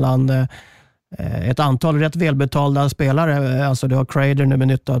då mellan ett antal rätt välbetalda spelare. Alltså det har Crader nu med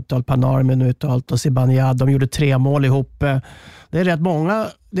nyttavtal, Panar med nyttavtal och Zibanejad. De gjorde 3 mål ihop. Det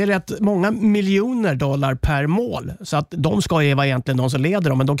är rätt många miljoner dollar per mål. Så att de ska ju vara egentligen de som leder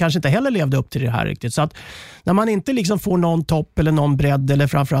dem. Men de kanske inte heller levde upp till det här riktigt. Så att när man inte liksom får någon topp eller någon bredd, eller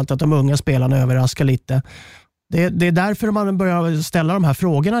framförallt att de unga spelarna överraskar lite. Det är därför man börjar ställa de här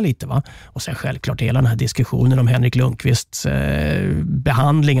frågorna lite, va? Och sen självklart hela den här diskussionen om Henrik Lundqvists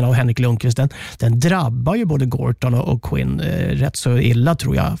behandlingen av Henrik Lundqvist, den drabbar ju både Gorton och Quinn rätt så illa,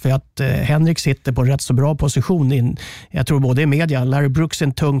 tror jag. För att Henrik sitter på en rätt så bra position jag tror både i media. Larry Brooks är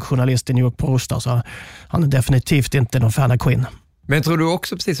en tung journalist i New York Post, alltså. Han är definitivt inte någon fan av Quinn. Men tror du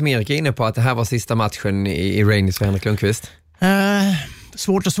också, precis som Erik är inne på, att det här var sista matchen i Rangers för Henrik Lundqvist?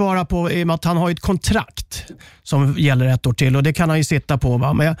 Svårt att svara på, i och med att han har ett kontrakt som gäller 1 år till, och det kan han ju sitta på,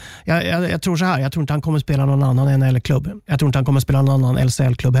 va? Men jag tror så här, jag tror inte han kommer spela någon annan NHL-klubb. Jag tror inte han kommer spela någon annan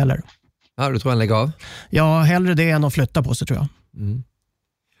LCL-klubb heller. Ja, du tror han lägger av? Ja, hellre det än att flytta på sig, tror jag. Mm.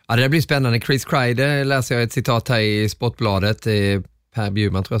 Ja, det blir spännande. Chris Kreider läser jag ett citat här i Sportbladet. Per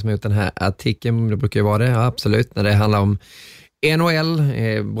Bjurman tror jag som har gjort den här artikeln. Det brukar ju vara det, ja, absolut. När det handlar om NHL,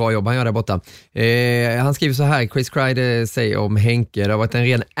 bra jobb han gör där borta. Han skriver så här: Chris Kreider säger om Henke: det har varit en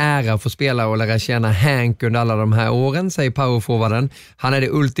ren ära att få spela och lära känna Hank under alla de här åren, säger powerforwarden. Han är det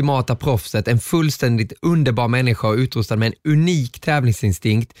ultimata proffset, en fullständigt underbar människa och utrustad med en unik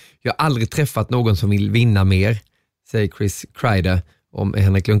tävlingsinstinkt. Jag har aldrig träffat någon som vill vinna mer, säger Chris Kreider om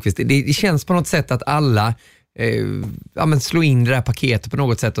Henrik Lundqvist. Det känns på något sätt att alla slår in det där paketet på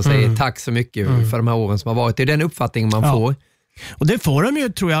något sätt och säger tack så mycket för de här åren som har varit. Det är den uppfattningen man får. Och det får de ju,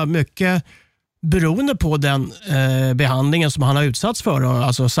 tror jag, mycket beroende på den behandlingen som han har utsatts för,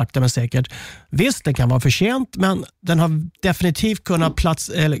 alltså sakta men säkert. Visst, det kan vara för sent, men den har definitivt kunnat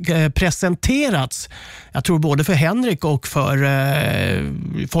presenterats, jag tror både för Henrik och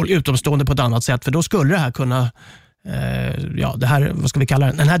för folk utomstående på ett annat sätt, för då skulle det här kunna det här, vad ska vi kalla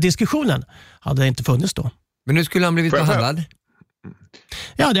det? Den här diskussionen hade inte funnits då. Men nu skulle han blivit behandlad?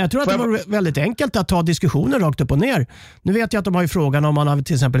 Ja, jag tror att det var väldigt enkelt att ta diskussioner rakt upp och ner. Nu vet jag att de har ju frågan om man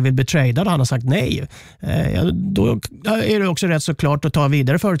till exempel vill bli tradad och han har sagt nej. Då är det också rätt så klart att ta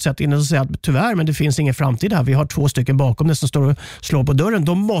vidare förutsättningar och säga att tyvärr, men det finns ingen framtid här. Vi har 2 stycken bakom det som står och slår på dörren.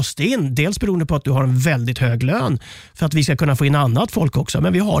 De måste in, dels beroende på att du har en väldigt hög lön för att vi ska kunna få in annat folk också.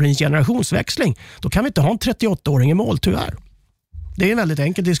 Men vi har en generationsväxling. Då kan vi inte ha en 38-åring i mål, tyvärr. Det är en väldigt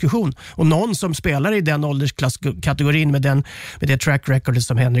enkel diskussion. Och någon som spelar i den ålderskategorin med det track record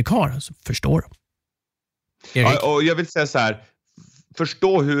som Henrik har, så förstår. Ja, och jag vill säga så här,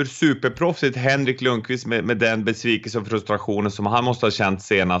 förstå hur superproffsigt Henrik Lundqvist med den besvikelse och frustrationen som han måste ha känt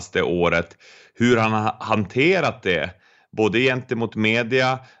senaste året, hur han har hanterat det, både gentemot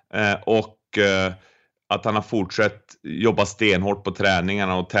media och att han har fortsatt jobba stenhårt på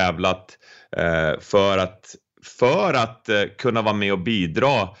träningarna och tävlat för att kunna vara med och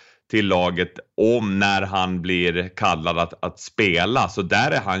bidra till laget om när han blir kallad att spela. Så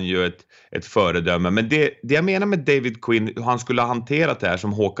där är han ju ett föredöme. Men det jag menar med David Quinn, hur han skulle ha hanterat det här,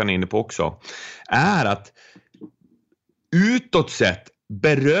 som Håkan är inne på också, är att utåt sett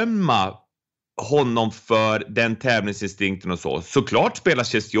berömma honom för den tävlingsinstinkten och så. Såklart spelar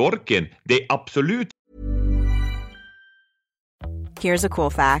Sjestjorkin. Det är absolut. Here's a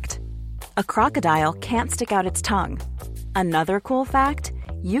cool fact. A crocodile can't stick out its tongue. Another cool fact,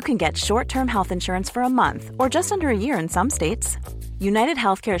 you can get short-term health insurance for a month or just under a year in some states. United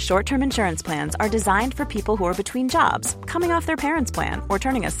Healthcare short-term insurance plans are designed for people who are between jobs, coming off their parents' plan, or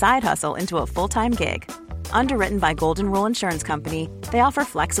turning a side hustle into a full-time gig. Underwritten by Golden Rule Insurance Company, they offer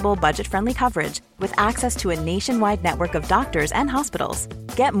flexible, budget-friendly coverage with access to a nationwide network of doctors and hospitals.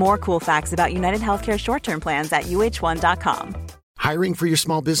 Get more cool facts about United Healthcare short-term plans at uh1.com. Hiring for your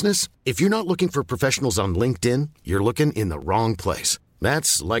small business? If you're not looking for professionals on LinkedIn, you're looking in the wrong place.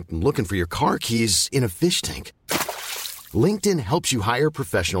 That's like looking for your car keys in a fish tank. LinkedIn helps you hire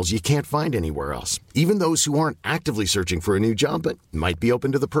professionals you can't find anywhere else, even those who aren't actively searching for a new job but might be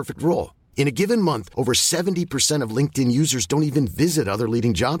open to the perfect role. In a given month, over 70% of LinkedIn users don't even visit other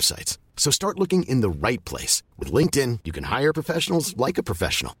leading job sites. So start looking in the right place. With LinkedIn, you can hire professionals like a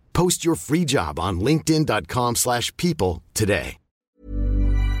professional. Post your free job on linkedin.com/people today.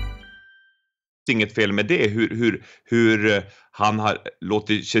 Inget fel med det, hur han har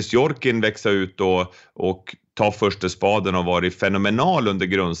låtit Sjestjorkin växa ut och ta första spaden och varit fenomenal under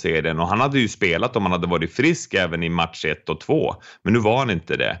grundserien, och han hade ju spelat om han hade varit frisk även i match 1 och 2, men nu var han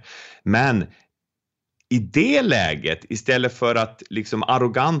inte det. Men i det läget, istället för att liksom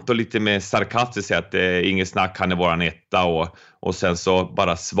arrogant och lite mer sarkastiskt säga att det är inget snack, han är våran etta, och sen så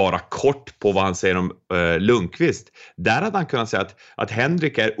bara svara kort på vad han säger om Lundqvist. Där hade han kunnat säga att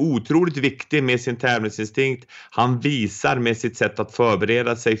Henrik är otroligt viktig med sin tävlingsinstinkt. Han visar med sitt sätt att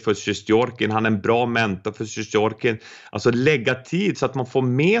förbereda sig för Sjestjorkin. Han är en bra mentor för Sjestjorkin. Alltså lägga tid så att man får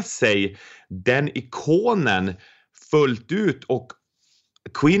med sig den ikonen fullt ut, och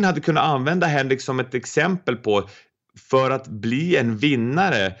Quinn hade kunnat använda Henrik som ett exempel på, för att bli en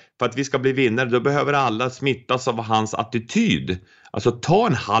vinnare, för att vi ska bli vinnare, då behöver alla smittas av hans attityd. Alltså ta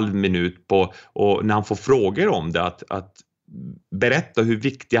en halv minut på, och när han får frågor om det, att berätta hur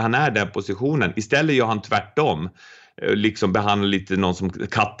viktig han är i den positionen. Istället gör han tvärtom, liksom behandlar lite någon som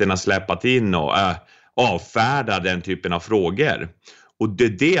katterna släpat in och avfärdar den typen av frågor. Och det är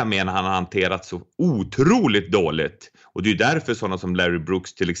det jag menar han har hanterat så otroligt dåligt. Och det är därför sådana som Larry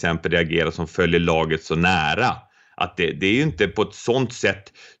Brooks till exempel reagerar, som följer laget så nära. Att det är ju inte på ett sånt sätt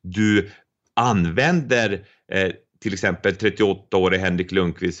du använder till exempel 38-årig Henrik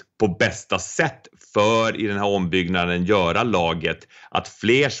Lundqvist på bästa sätt för i den här ombyggnaden göra laget att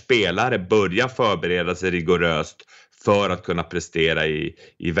fler spelare börjar förbereda sig rigoröst för att kunna prestera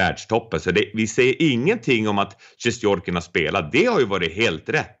i världstoppen. Så vi säger ingenting om att Sjestjorkin har spelat. Det har ju varit helt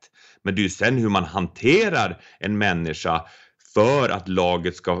rätt. Men det är ju sen hur man hanterar en människa för att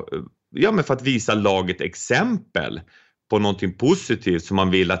laget ska, men för att visa laget exempel på någonting positivt som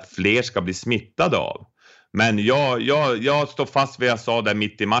man vill att fler ska bli smittade av. Men jag står fast vid jag sa där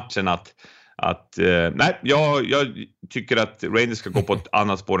mitt i matchen att jag tycker att Rangers ska gå på ett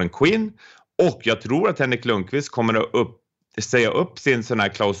annat spår än Quinn. Och jag tror att Henrik Lundqvist kommer att säga upp sin sån här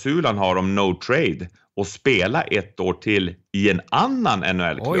klausul han har om no trade och spela 1 år till i en annan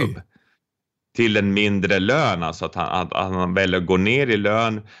NHL-klubb. Oj. Till en mindre lön, alltså att han väljer att gå ner i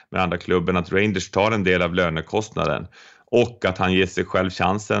lön med andra klubben, att Rangers tar en del av lönekostnaden och att han ger sig själv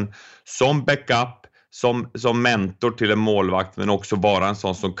chansen som backup, som mentor till en målvakt, men också vara en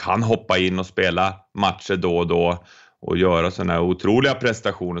sån som kan hoppa in och spela matcher då och då och göra såna här otroliga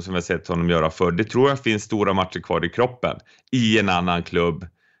prestationer som vi har sett honom göra förr. Det tror jag finns stora matcher kvar i kroppen i en annan klubb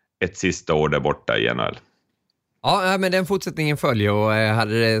ett sista år där borta i NHL. Ja, men den fortsättningen följer och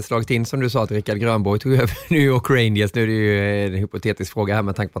hade det slagit in som du sa att Rickard Grönborg tog över New York Rangers. Nu är det ju en hypotetisk fråga här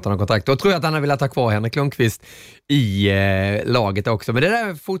med tanke på att han har kontrakt. Då tror jag att han har velat ha kvar Henrik Lundqvist i laget också. Men det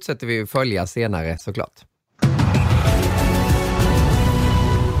där fortsätter vi följa senare såklart.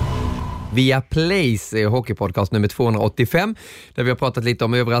 Via Plays hockeypodcast nummer 285 där vi har pratat lite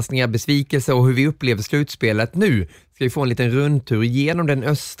om överraskningar, besvikelse och hur vi upplever slutspelet. Nu ska vi få en liten rundtur genom den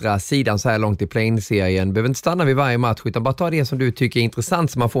östra sidan så här långt i Play-serien. Behöver inte stanna vid varje match utan bara ta det som du tycker är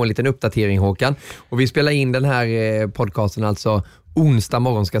intressant så man får en liten uppdatering, Håkan. Och vi spelar in den här podcasten alltså onsdag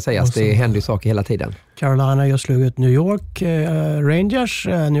morgon ska sägas. Det händer ju saker hela tiden. Carolina just slog ut New York Rangers.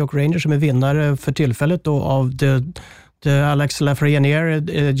 New York Rangers som är vinnare för tillfället då av Alex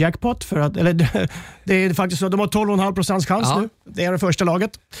Lafreniere jackpot för att, eller det är faktiskt så, de har 12,5% chans nu. Det är det första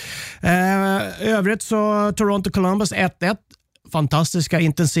laget. Övrigt så Toronto Columbus 1-1. Fantastiska,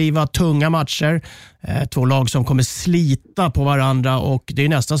 intensiva, tunga matcher. Två lag som kommer slita på varandra och det är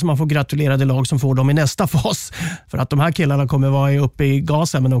nästan som man får gratulera det lag som får dem i nästa fas. För att de här killarna kommer vara uppe i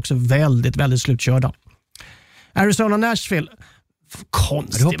gasen men också väldigt, väldigt slutkörda. Arizona Nashville.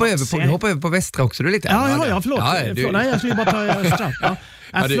 Konstigt. Du hoppar över på västra också. Du är lite förlåt. Nej, jag skulle bara ta östra.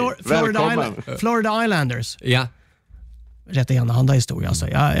 Florida Islanders. Ja. Rätt enahanda historia. Alltså.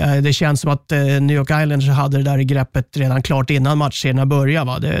 Det känns som att New York Islanders hade det där i greppet redan klart innan matcherna började.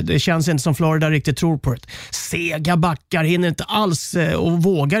 Va? Det känns inte som Florida riktigt tror på det. Sega backar, hinner inte alls och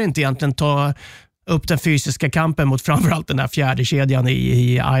vågar inte egentligen ta upp den fysiska kampen mot framförallt den där fjärde kedjan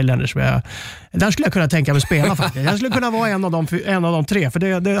i Islanders. Där skulle jag kunna tänka mig spela faktiskt. Jag skulle kunna vara en av de tre,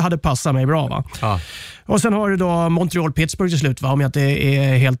 för det hade passat mig bra. Va? Ja. Och sen har du då Montreal-Pittsburgh till slut, va? Om jag inte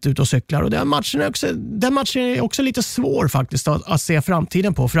är helt ute och cyklar. Och den matchen är också lite svår faktiskt att se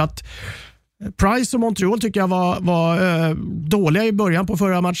framtiden på, för att Price och Montreal tycker jag var dåliga i början på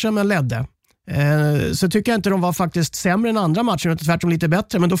förra matchen men ledde. Så tycker jag inte de var faktiskt sämre än andra matcher, utan tvärtom lite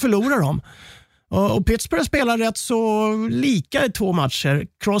bättre, men då förlorar de. Och Pittsburgh spelar rätt så lika i 2 matcher.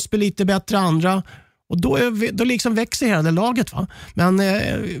 Crosby lite bättre andra. Och då liksom växer hela det laget. Va? Men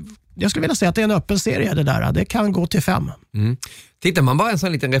jag skulle vilja säga att det är en öppen serie det där. Det kan gå till 5. Mm. Tittar man bara en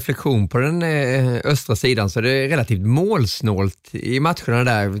sån liten reflektion på den östra sidan så är det relativt målsnålt i matcherna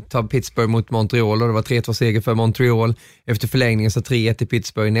där. Ta Pittsburgh mot Montreal och det var 3-2 seger för Montreal. Efter förlängningen så 3-1 i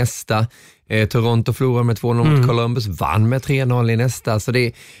Pittsburgh nästa. Toronto förlorade med 2-0 mot Columbus, vann med 3-0 i nästa. Så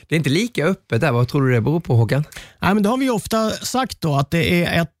det är inte lika öppet där. Vad tror du det beror på, Håkan? Nej, men det har vi ofta sagt då att det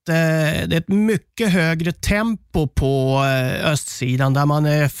är ett mycket högre tempo på östsidan där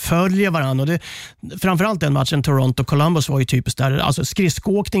man följer varandra. Och framförallt den matchen Toronto-Columbus var ju typiskt där. Alltså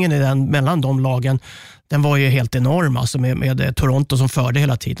skridskåkningen mellan de lagen, den var ju helt enorm alltså med Toronto som förde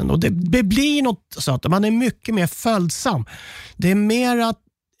hela tiden. Och det blir något så att man är mycket mer följsam. Det är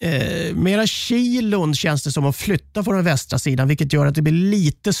mera kilon känns det som att flytta från den västra sidan, vilket gör att det blir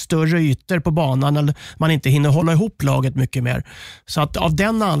lite större ytor på banan eller man inte hinner hålla ihop laget mycket mer. Så att av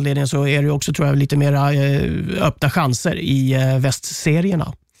den anledningen så är det också, tror jag, lite mera öppna chanser i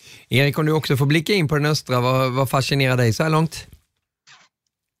västserierna. Erik, om du också får blicka in på den östra, vad fascinerar dig så här långt?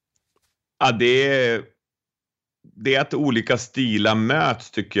 Ja, det är att olika stilar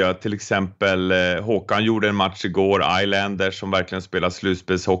möts tycker jag. Till exempel Håkan gjorde en match igår, Islanders som verkligen spelar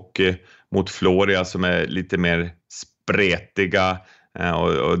slutspelshockey mot Florida som är lite mer spretiga.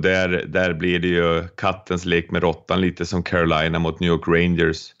 Och där blir det ju kattens lek med råttan lite som Carolina mot New York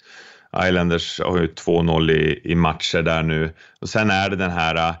Rangers. Islanders har ju 2-0 i matcher där nu. Och sen är det den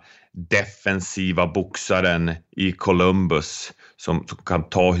här defensiva boxaren i Columbus som kan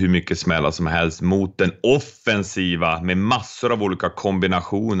ta hur mycket smällar som helst mot den offensiva med massor av olika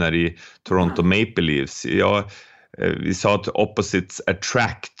kombinationer i Toronto Maple Leafs. Vi sa att opposites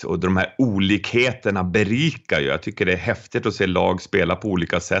attract och de här olikheterna berikar ju. Jag tycker det är häftigt att se lag spela på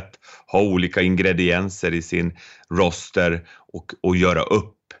olika sätt, ha olika ingredienser i sin roster och göra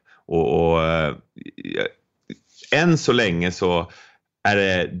upp. Och än så länge så är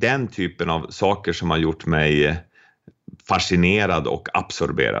det den typen av saker som har gjort mig fascinerad och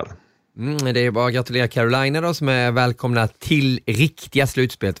absorberad. Det är bara att gratulera Carolina då, som är välkomna till riktiga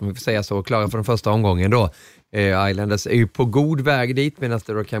slutspelet, om vi får säga så, klara för den första omgången då. Islanders är ju på god väg dit, medan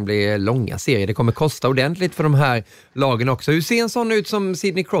det då kan bli långa serier. Det kommer kosta ordentligt för de här lagen också. Hur ser en sån ut som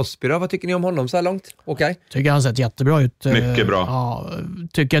Sidney Crosby då? Vad tycker ni om honom så här långt? Okay. Tycker han sett jättebra ut. Mycket bra. Ja,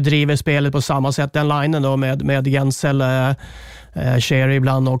 tycker jag driver spelet på samma sätt. Den linen då med Gensel, Sherry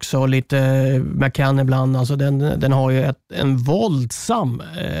ibland också, lite McCann ibland. Alltså den har ju en våldsam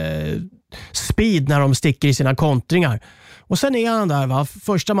speed när de sticker i sina kontringar. Och sen är han där, va?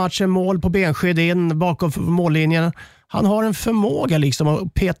 Första matchen mål på benskydd in bakom mållinjen. han har en förmåga liksom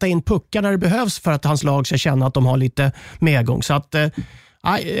att peta in puckar när det behövs för att hans lag ska känna att de har lite medgång. Så att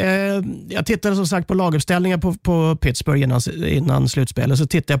jag tittade som sagt på laguppställningar på Pittsburgh innan slutspelet. Så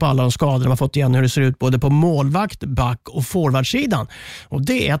tittade jag på alla de skador de har fått igen, hur det ser ut både på målvakt, back och forwardsidan. Och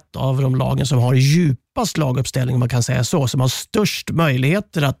det är ett av de lagen som har djupast laguppställning, man kan säga så, som har störst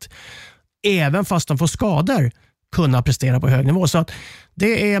möjligheter att även fast de får skador kunna prestera på hög nivå. Så att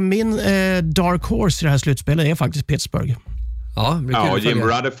det är min dark horse i det här slutspelet, det är faktiskt Pittsburgh. Ja, och Jim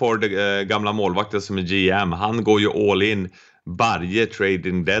Rutherford, gamla målvakten som är GM, han går ju all in varje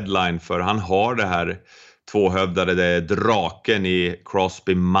trading deadline, för han har det här tvåhövdade draken i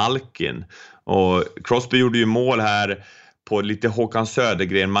Crosby Malkin. Och Crosby gjorde ju mål här på lite Håkan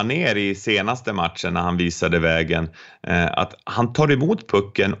Södergren-manér i senaste matchen när han visade vägen. Att han tar emot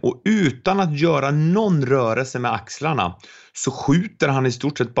pucken och utan att göra någon rörelse med axlarna så skjuter han i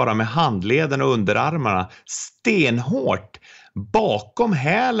stort sett bara med handleden och underarmarna stenhårt bakom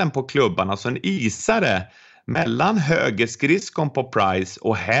hälen på klubban. Alltså en isare mellan högerskridskon på Price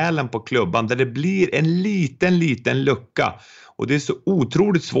och hälen på klubban där det blir en liten lucka. Och det är så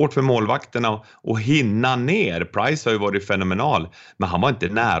otroligt svårt för målvakterna att hinna ner. Price har ju varit fenomenal, men han var inte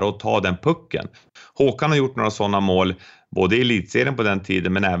nära att ta den pucken. Håkan har gjort några sådana mål både i elitserien på den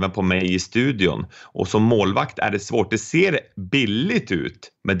tiden men även på mig i studion. Och som målvakt är det svårt. Det ser billigt ut,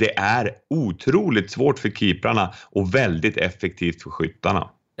 men det är otroligt svårt för keeprarna och väldigt effektivt för skyttarna.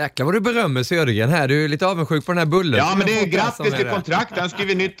 Jäklar vad du berömmer Södergren här. Du är lite avundsjuk på den här bullen. Ja, men det är grattis till kontrakt. Han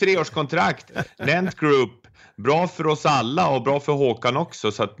skriver nytt 3-årskontrakt. Lent Group. Bra för oss alla och bra för Håkan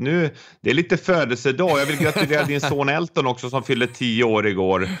också. Så att nu, det är lite födelsedag. Jag vill gratulera din son Elton också som fyllde 10 år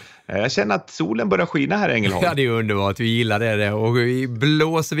igår. Jag känner att solen börjar skina här i Ängelholm. Ja, det är underbart. Vi gillar det. Och vi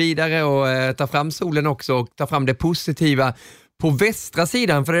blåser vidare och tar fram solen också och tar fram det positiva på västra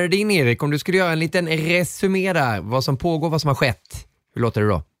sidan. För det är din Erik, om du skulle göra en liten resumé där. Vad som pågår, vad som har skett. Hur låter det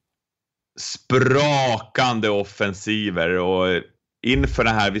då? Sprakande offensiver och inför det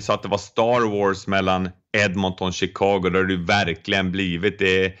här, vi sa att det var Star Wars mellan Edmonton och Chicago, där det verkligen blivit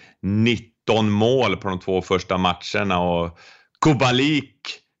det 19 mål på de 2 första matcherna och Kubalik,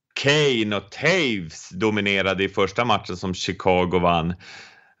 Kane och Taves dominerade i första matchen som Chicago vann.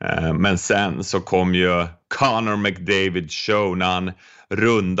 Men sen så kom ju Connor McDavid show när han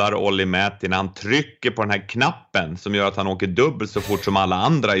rundar Olli Määttä, när han trycker på den här knappen som gör att han åker dubbelt så fort som alla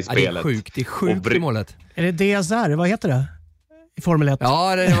andra i spelet. Det är sjukt i målet. Är det DSR? Vad heter det? I Formel 1.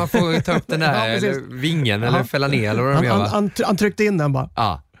 Ja, det är man får ta upp den där eller vingen eller fälla ner eller vad de gör. Han tryckte in den bara.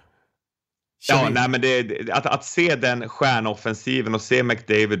 Ja. Ja, nej, men att se den stjärnoffensiven och se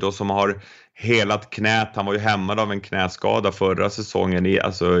McDavid då som har helat knät. Han var ju hämmad av en knäskada förra säsongen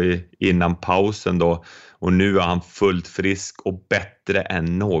innan pausen då. Och nu är han fullt frisk och bättre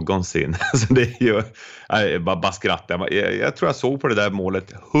än någonsin. Alltså det är ju, jag bara skrattar. Jag tror jag såg på det där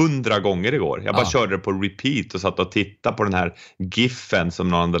målet 100 gånger igår. Jag bara körde det på repeat och satt och tittade på den här giffen som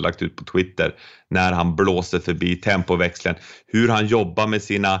någon hade lagt ut på Twitter. När han blåser förbi tempoväxeln. Hur han jobbar med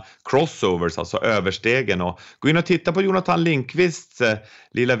sina crossovers, alltså överstegen. Och gå in och titta på Jonathan Lindqvists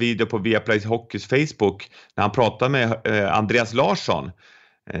lilla video på Viaplay Hockeys Facebook. När han pratar med Andreas Larsson.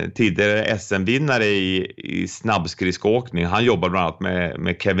 Tidigare SM-vinnare i snabbskridskåkning. Han jobbar bland annat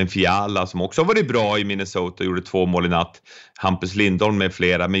med Kevin Fiala som också har varit bra i Minnesota och gjorde 2 mål i natt. Hampus Lindholm med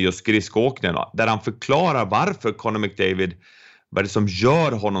flera med just skridskåkningen. Där han förklarar varför Connor McDavid, vad det som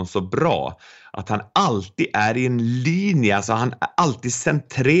gör honom så bra. Att han alltid är i en linje, alltså han är alltid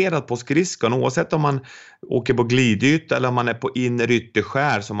centrerad på skridskon oavsett om man åker på glidyta eller om man är på inre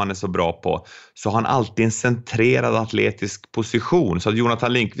ytterskär som han är så bra på. Så har han alltid en centrerad atletisk position. Så att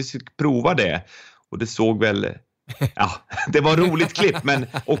Jonathan Lindqvist fick prova det och det såg väl, ja, det var roligt klipp men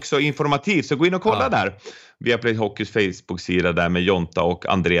också informativt. Så gå in och kolla där. Vi har Play Hockeys Facebook-sida där med Jonta och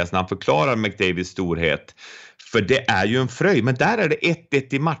Andreas när han förklarar McDavids storhet. För det är ju en fröjd, men där är det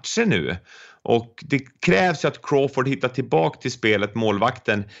 1-1 i matcher nu. Och det krävs ju att Crawford hittar tillbaka till spelet,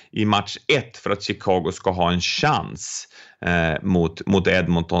 målvakten, i match 1 för att Chicago ska ha en chans mot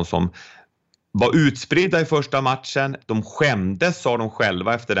Edmonton som var utspridda i första matchen. De skämdes, sa de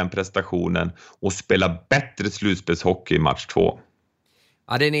själva efter den prestationen, och spelar bättre slutspelshockey i match 2.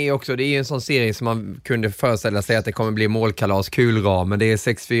 Ja, det är ju en sån serie som man kunde föreställa sig att det kommer bli målkalas, kulramen. Det är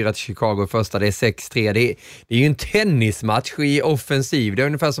 6-4 till Chicago första, det är 6-3. Det är ju en tennismatch i offensiv. Det är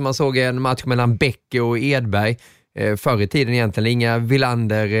ungefär som man såg en match mellan Bäcke och Edberg förr i tiden egentligen. Inga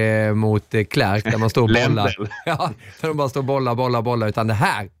Villander mot Clark där man står och bollar. Ja, där de bara står och bollar, utan det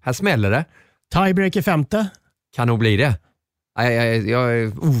här smäller det. Tiebreaker 5. Kan nog bli det.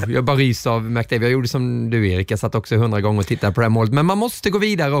 Jag bara ryser av McDavid. Jag gjorde som du, Erik. Jag satt också 100 gånger och tittade på det här målet. Men man måste gå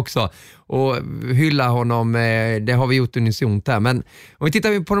vidare också och hylla honom. Det har vi gjort unisont här. Men om vi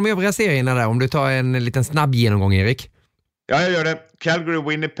tittar på de övriga serierna där, om du tar en liten snabb genomgång, Erik. Ja, jag gör det. Calgary,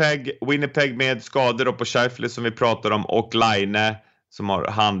 Winnipeg med skador då på Scheifele som vi pratar om, och Laine som har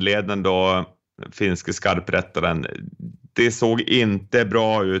handleden då, finske skarprättaren. Det såg inte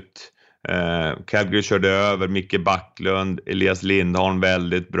bra ut. Calgary körde över Micke Backlund, Elias Lindholm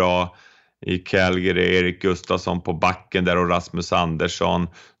väldigt bra i Calgary, Erik Gustafsson på backen där och Rasmus Andersson.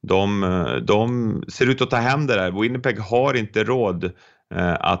 De ser ut att ta hem det där. Winnipeg har inte råd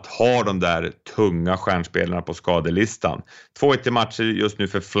att ha de där tunga stjärnspelarna på skadelistan. 2-1 i matcher just nu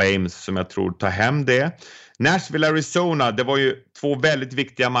för Flames som jag tror tar hem det. Nashville, Arizona, det var ju 2 väldigt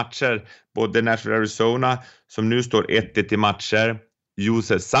viktiga matcher. Både Nashville, Arizona som nu står 1-1 i matcher.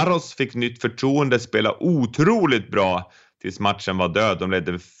 Jose Saros fick nytt förtroende, spela otroligt bra tills matchen var död. De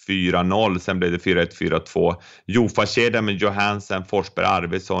ledde 4-0, sen blev det 4-1, 4-2. Jofa-kedjan med Johansson, Forsberg,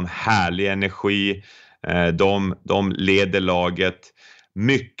 Arvidsson, härlig energi. De leder laget.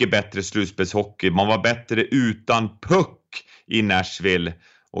 Mycket bättre slutspelshockey. Man var bättre utan puck i Nashville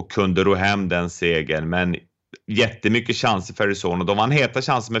och kunde ro hem den segern. Men jättemycket chanser för Arizona. De vann heta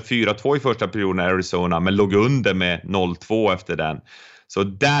chanser med 4-2 i första perioden i Arizona, men låg under med 0-2 efter den. Så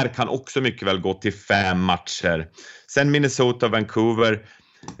där kan också mycket väl gå till 5 matcher. Sen Minnesota, Vancouver.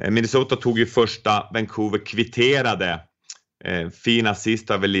 Minnesota tog ju första, Vancouver kvitterade. Fin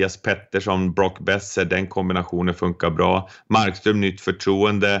assist av Elias Pettersson, Brock Besser, den kombinationen funkar bra. Markström nytt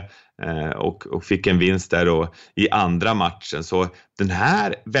förtroende och fick en vinst där då i andra matchen. Så den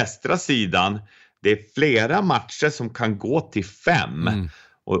här västra sidan, det är flera matcher som kan gå till 5.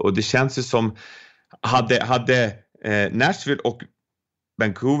 Och det känns ju som hade Nashville och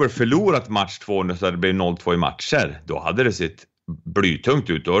Vancouver förlorat match 2 så hade det blivit 0-2 i matcher. Då hade det sett blytungt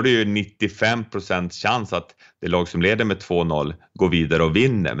ut. Då är det ju 95% chans att det lag som leder med 2-0 går vidare och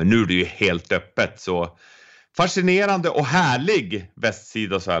vinner. Men nu är det ju helt öppet. Så fascinerande och härlig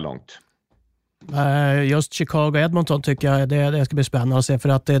västsida så här långt. Just Chicago och Edmonton tycker jag det ska bli spännande att se, för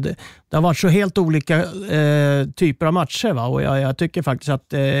att det har varit så helt olika typer av matcher, va? Och jag tycker faktiskt att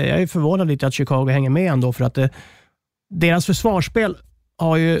jag är förvånad lite att Chicago hänger med ändå, för att deras försvarsspel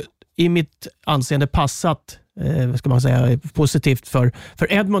har ju i mitt anseende passat ska man säga, positivt för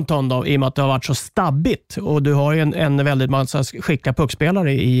Edmonton då, i och med att det har varit så stabbigt, och du har ju en väldigt massa skickliga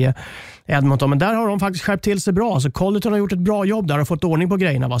puckspelare i Edmonton, men där har de faktiskt skärpt till sig bra. Så Colleton har gjort ett bra jobb där och fått ordning på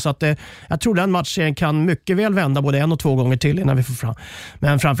grejerna, va? Så att jag tror den matchen kan mycket väl vända både 1 och 2 gånger till innan vi får fram.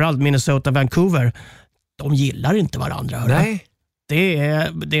 Men framförallt Minnesota, Vancouver, de gillar inte varandra. Hörde? Nej. Det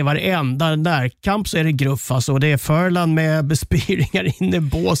är varenda närkamp så är det gruff, alltså. Det är Furlan med bespiringar inne i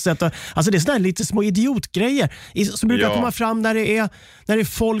båset. Alltså det är sådana här lite små idiotgrejer som brukar komma fram när det är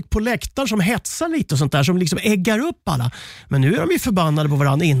folk på läktaren som hetsar lite och sånt där, som liksom äggar upp alla. Men nu är de ju förbannade på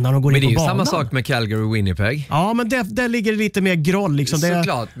varandra innan de går in på banan. Men det är ju samma sak med Calgary och Winnipeg. Ja, men där ligger det lite mer groll. Liksom.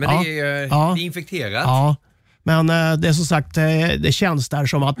 Såklart, men det är infekterat. Ja, men det är som sagt, det känns där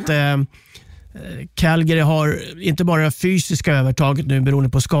som att Calgary har inte bara fysiska övertaget nu beroende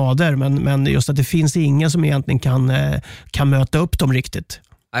på skador, men just att det finns ingen som egentligen kan möta upp dem riktigt.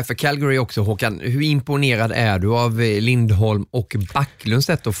 Nej, för Calgary också, Håkan. Hur imponerad är du av Lindholm och Backlunds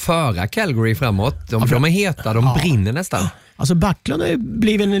sätt att föra Calgary framåt? De är heta, de brinner nästan. Alltså Backlund har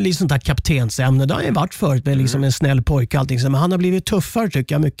blivit en liksom där kaptensämne. Det har ju varit förut med liksom en snäll pojke och allting. Men han har blivit tuffare,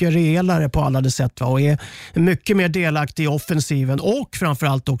 tycker jag. Mycket rejälare på alla det sätt. Va? Och är mycket mer delaktig i offensiven. Och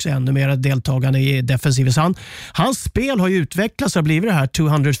framförallt också ännu mer deltagande i defensiven. Så hans spel har ju utvecklats och blivit det här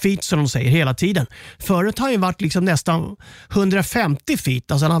 200 feet som de säger hela tiden. Förut har han ju varit liksom nästan 150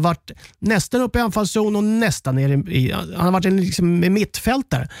 feet. Alltså han har varit nästan uppe i anfallszon och nästan ner i han har varit en liksom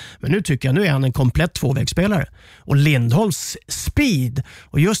mittfältare. Men nu tycker jag, nu är han en komplett tvåvägsspelare. Och Lindholms speed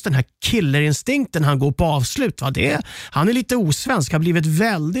och just den här killerinstinkten han går på avslut, va? Han är lite osvensk, har blivit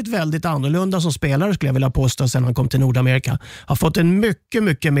väldigt, väldigt annorlunda som spelare, skulle jag vilja påstå, sen han kom till Nordamerika. Har fått en mycket,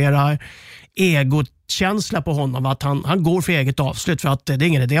 mycket mer egokänsla på honom, att han går för eget avslut, för att det är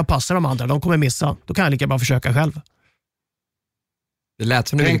ingen idé att passa de andra, de kommer missa. Då kan jag lika bra försöka själv. Det lät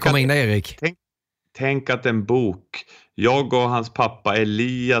som du vill komma in där, Erik. Tänk att en bok, jag och hans pappa,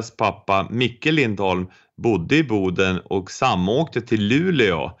 Elias pappa, Micke Lindholm, bodde i Boden och samåkte till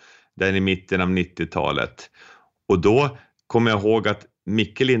Luleå där i mitten av 90-talet. Och då kommer jag ihåg att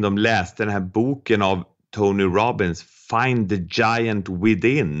Micke Lindholm läste den här boken av Tony Robbins, Find the Giant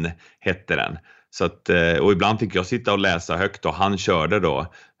Within hette den. Så att, och ibland fick jag sitta och läsa högt, och han körde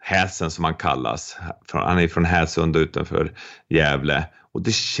då Häsen som han kallas. Han är från Häsund utanför Gävle. Och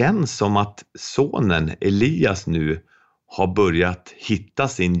det känns som att sonen Elias nu har börjat hitta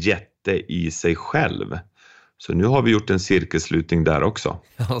sin jätte i sig själv. Så nu har vi gjort en cirkelslutning där också.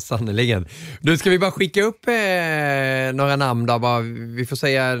 Ja, sannoliken. Nu ska vi bara skicka upp några namn då. Bara, vi får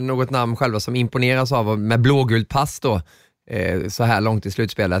säga något namn själva som imponeras av med blågult pass då. Så här långt i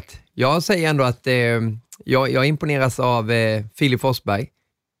slutspelet. Jag säger ändå att jag imponeras av Filip Forsberg.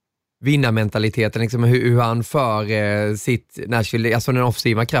 Vinnarmentaliteten, liksom hur han för sitt Nashville, alltså den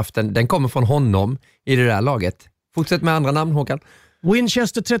offensiva kraften, den kommer från honom i det där laget. Fortsätt med andra namn, Håkan.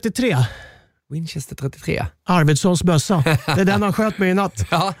 Winchester 33. Winchester 33. Arvidssons bössa. Det är den han sköt med i natt.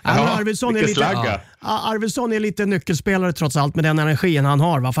 Ja, Arvidsson är lite nyckelspelare trots allt med den energin han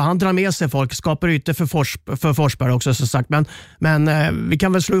har. Va? För han drar med sig folk, skapar ytor för Forsberg också så sagt. Men vi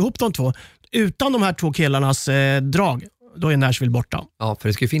kan väl slå ihop de två. Utan de här två killarnas drag, då är Nashville borta. Ja, för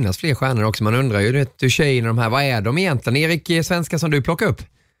det ska ju finnas fler stjärnor också. Man undrar ju, du tjejerna de här, vad är de egentligen? Erik, svenska som du plockar upp?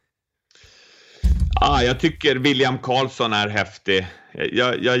 Jag tycker William Karlsson är häftig.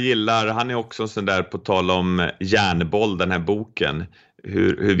 Jag gillar, han är också sån där, på tal om järnboll, den här boken.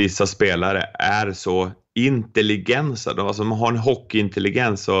 Hur vissa spelare är så intelligensa. Alltså man har en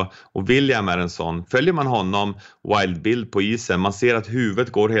hockeyintelligens och William är en sån. Följer man honom, Wild Bill på isen, man ser att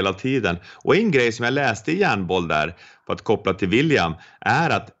huvudet går hela tiden. Och en grej som jag läste i järnboll där, på att koppla till William, är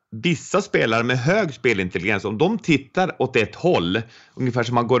att vissa spelare med hög spelintelligens, om de tittar åt ett håll, ungefär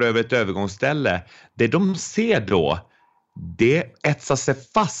som man går över ett övergångsställe, det de ser då, det etsar sig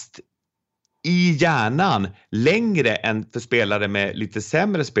fast i hjärnan längre än för spelare med lite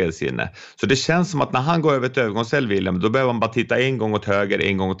sämre spelsinne. Så det känns som att när han går över ett övergångsställe, William, då behöver man bara titta en gång åt höger,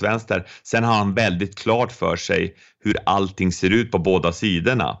 en gång åt vänster. Sen har han väldigt klart för sig hur allting ser ut på båda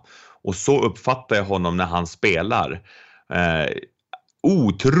sidorna. Och så uppfattar jag honom när han spelar.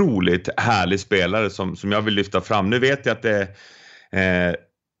 Otroligt härlig spelare som jag vill lyfta fram. Nu vet jag att det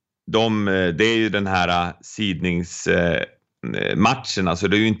är ju den här sidningsmatcherna, så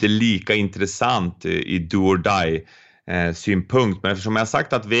det är ju inte lika intressant i do or die synpunkt. Men eftersom jag har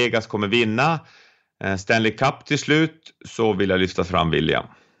sagt att Vegas kommer vinna Stanley Cup till slut, så vill jag lyfta fram William.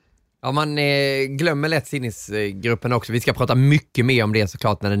 Ja, man glömmer lätt sinnesgruppen också. Vi ska prata mycket mer om det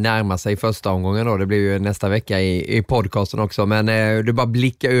såklart när det närmar sig första omgången då. Det blir ju nästa vecka i podcasten också. Men du bara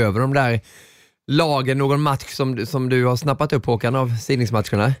blicka över de där lagen, någon match som du har snappat upp, Håkan, av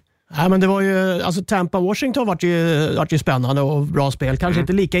sidningsmatcherna. Ja, men det var ju, alltså Tampa-Washington vart ju spännande och bra spel. Kanske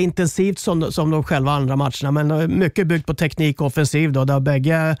inte lika intensivt som de själva andra matcherna, men mycket byggt på teknik och offensiv då, där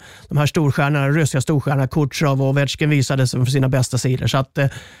bägge de här storstjärnorna, ryska storstjärnorna Kutjerov och Ovechkin visade sig för sina bästa sidor. Så att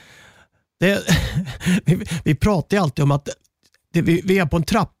vi pratar ju alltid om att vi är på en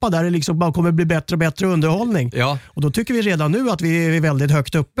trappa där det liksom bara kommer bli bättre och bättre underhållning. Ja. Och då tycker vi redan nu att vi är väldigt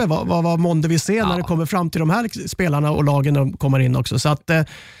högt uppe. Vad månde vi se när det kommer fram till de här spelarna och lagen de kommer in också. Så att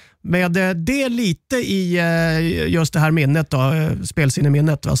med det lite i just det här minnet då,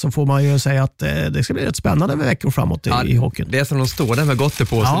 spelsinneminnet, så får man ju säga att det ska bli rätt spännande med veckor framåt i hockeyn. Det är som de står där med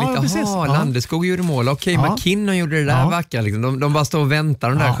gottepåsen lite. Landeskog gjorde mål. Okej, McKinnon gjorde det där vackra. Liksom. De bara står och väntar,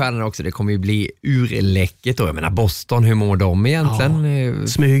 de där stjärnorna också. Det kommer ju bli urläcket då. Jag menar, Boston, hur mår de egentligen?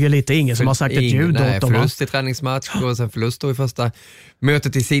 Smyger lite, ingen som har sagt ett ljud åt dem. Förlust i träningsmatch och sen förlust då i första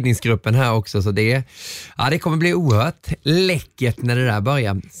mötet i sidningsgruppen här också. Så det kommer bli oerhört läcket när det där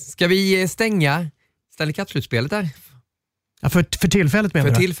börjar. Ska vi stänga Stanley Cup-slutspelet där? Ja, för tillfället menar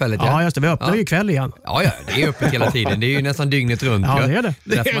du? För tillfället, ja. Ja, just det. Vi öppnar ju ikväll igen. Ja, det är öppet hela tiden. Det är ju nästan dygnet runt. Ja, det är det.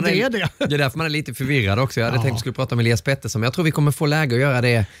 Det är därför man är lite förvirrad också. Jag hade tänkt att skulle prata med Elias Pettersson, men jag tror vi kommer få läge att göra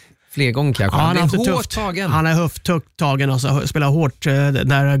det fler gånger kanske. Ja, han är hårt tagen. Han är tufft tagen. Alltså, spelar hårt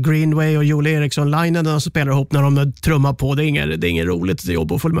när Greenway och Joel Eriksson-linen de spelar ihop när de trummar på. Det är ingen roligt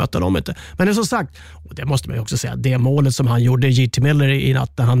jobb att få möta dem inte. Men det är som sagt, och det måste man ju också säga, det målet som han gjorde J.T. Miller i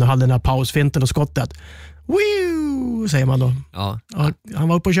natt när han hade den här pausfinten och skottet. Woo, säger man då. Ja. Han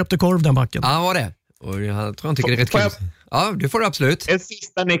var uppe och köpte korv den backen. Ja, han var det. Och jag tror han tycker det är rätt kul. Ja, det får du absolut. En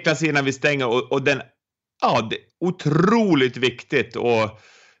sista, Niklas, innan vi stänger. Och den, det är otroligt viktigt. Och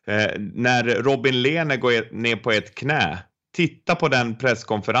när Robin Lehner går ner på ett knä, titta på den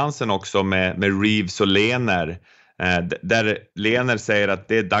presskonferensen också med Reeves och Lehner, där Lehner säger att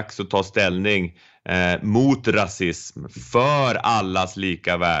det är dags att ta ställning mot rasism, för allas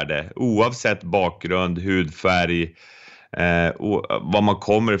lika värde oavsett bakgrund, hudfärg och var man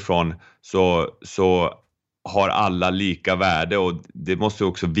kommer ifrån, så har alla lika värde, och det måste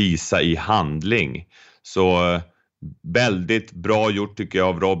också visa i handling. Så väldigt bra gjort tycker jag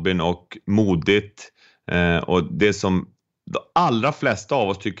av Robin, och modigt, och det som de allra flesta av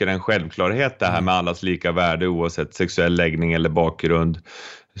oss tycker är en självklarhet, det här med allas lika värde oavsett sexuell läggning eller bakgrund,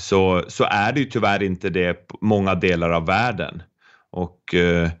 så är det ju tyvärr inte det på många delar av världen. Och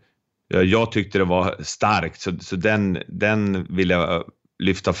jag tyckte det var starkt, så den vill jag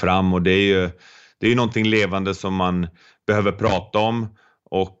lyfta fram, och det är ju någonting levande som man behöver prata om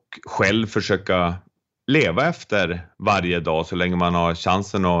och själv försöka leva efter varje dag så länge man har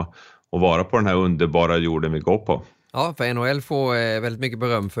chansen att vara på den här underbara jorden vi går på. Ja, för NHL får väldigt mycket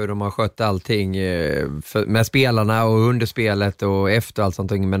beröm för hur de har skött allting med spelarna och underspelet och efter allt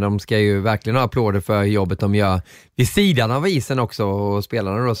sånt, men de ska ju verkligen ha applåder för jobbet de gör vid sidan av isen också, och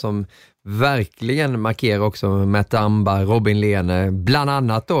spelarna då som verkligen markerar också Matt Amba, Robin Lehne, bland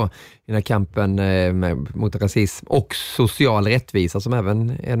annat då i den här kampen mot rasism och social rättvisa som även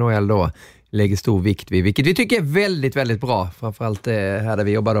NHL då lägger stor vikt vid, vilket vi tycker är väldigt, väldigt bra. Framförallt här där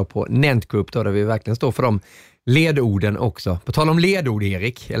vi jobbar då på Nent Group då, där vi verkligen står för de ledorden också. På tal om ledord,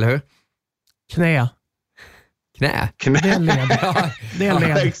 Erik, eller hur? Knä. Det är led. Det är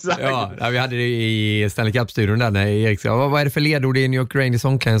led. Exakt. Ja, vi hade det i Stanley Cup-studion där när Erik sa, vad är det för ledord i New York Rangers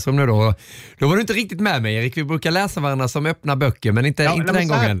omklädningsrum nu då? Då var du inte riktigt med mig, Erik. Vi brukar läsa varandra som öppna böcker, men inte den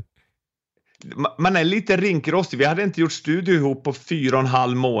gången. Man är lite rinkrostig. Vi hade inte gjort studio ihop på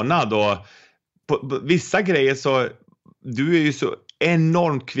 4,5 månad, och på vissa grejer så du är ju så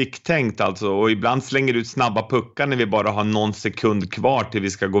enormt kvicktänkt alltså, och ibland slänger du ut snabba puckar när vi bara har någon sekund kvar till vi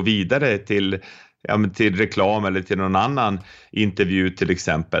ska gå vidare till reklam eller till någon annan intervju till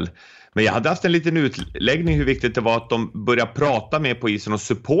exempel. Men jag hade haft en liten utläggning hur viktigt det var att de började prata med på isen och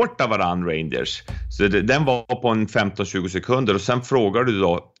supporta varandra, Rangers. Så den var på en 15-20 sekunder, och sen frågade du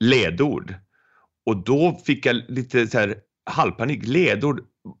då ledord. Och då fick jag lite så här halvpanik. Ledord,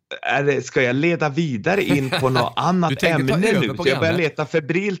 ska jag leda vidare in på något annat ämne nu? Så jag började leta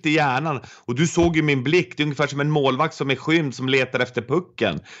febrilt i hjärnan. Och du såg ju min blick. Det är ungefär som en målvakt som är skymd, som letar efter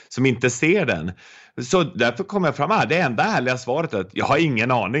pucken, som inte ser den. Så därför kom jag fram här. Det enda ärliga svaret är att jag har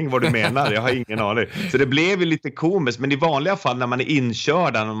ingen aning vad du menar. Jag har ingen aning. Så det blev ju lite komiskt. Men i vanliga fall när man är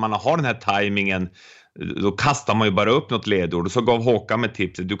inkörd, när man har den här tajmingen, då kastar man ju bara upp något ledord. Och så gav Håkan med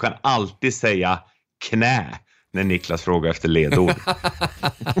tipset. Du kan alltid säga knä när Niklas frågar efter ledord.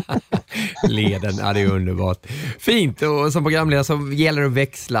 Leden, ja, det är underbart. Fint, och som programledare så gäller det att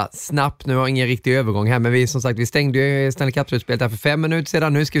växla snabbt. Nu har ingen riktig övergång här, men vi stängde ju Stanley Cup-slutspelet här för 5 minuter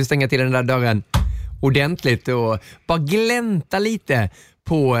sedan. Nu ska vi stänga till den där dörren ordentligt och bara glänta lite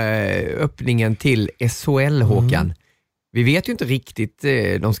på öppningen till SHL, Håkan. Vi vet ju inte riktigt,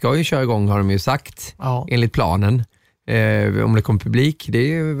 de ska ju köra igång har de ju sagt, enligt planen. Om det kommer publik,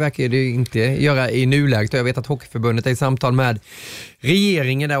 det verkar det inte göra i nuläget. Jag vet att Hockeyförbundet är i samtal med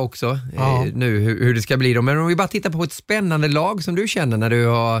regeringen där också nu hur det ska bli då. Men om vi bara tittar på ett spännande lag som du känner när du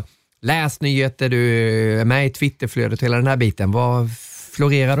har läst nyheter, du är med i Twitterflödet och hela den här biten, vad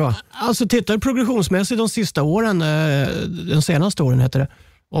florerar då? Alltså tittar progressionsmässigt de sista åren, den senaste åren heter det,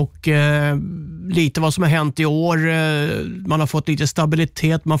 och lite vad som har hänt i år. Man har fått lite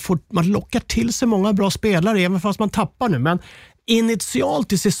stabilitet, man lockar till sig många bra spelare även fast man tappar nu, men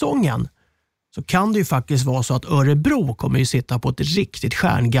initialt i säsongen så kan det ju faktiskt vara så att Örebro kommer ju sitta på ett riktigt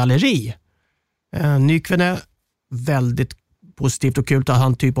stjärngalleri. Nykvene, väldigt positivt och kul att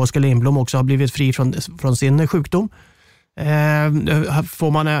han typ Oskar Lindblom också har blivit fri från sin sjukdom.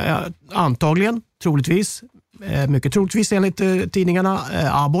 Får man antagligen, troligtvis, mycket troligtvis enligt tidningarna,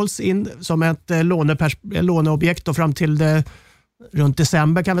 Abols in som ett låneobjekt och fram till runt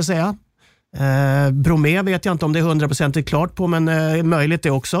december kan vi säga. Bromé vet jag inte om det är 100% klart på, men möjligt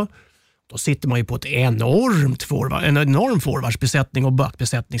det också. Då sitter man ju på en enorm forwardsbesättning och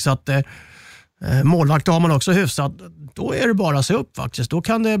backbesättning, så att målvakt har man också hyfsat. Då är det bara att se upp faktiskt. Då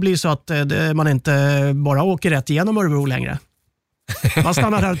kan det bli så att man inte bara åker rätt igenom Örebro längre. Man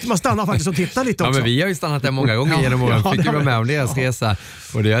stannar faktiskt och tittar lite också. Ja, men vi har ju stannat där många gånger genom åren. Fick ju vara med om deras resa.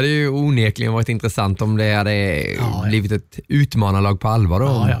 Och det hade ju onekligen varit intressant om det hade blivit ett utmanarlag på allvar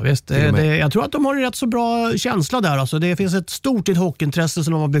då. Ja, visst. Jag tror att de har en rätt så bra känsla där. Alltså, det finns ett stort hockeyintresse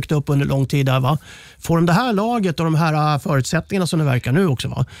som de har byggt upp under lång tid där, va? Får de det här laget och de här förutsättningarna som det verkar nu också,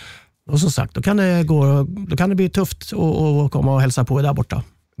 va? Och som sagt, då kan det bli tufft att komma och hälsa på där borta.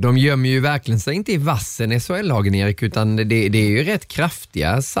 De gömmer ju verkligen sig inte i vassen SHL-lagen, Erik, utan det är ju rätt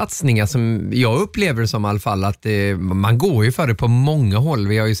kraftiga satsningar som jag upplever som i alla fall att man går ju för det på många håll.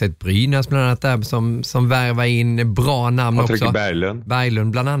 Vi har ju sett Brynäs bland annat där som värvar in bra namn Patrik också.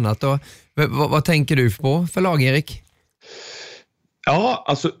 Berglund bland annat. Och, vad tänker du på för lag, Erik? Ja,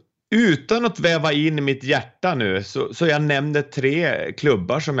 alltså utan att väva in i mitt hjärta nu så jag nämnde 3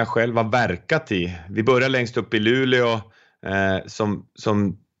 klubbar som jag själv har verkat i. Vi börjar längst upp i Luleå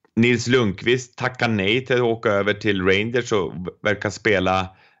som Nils Lundqvist tackar nej till att åka över till Rangers och verkar spela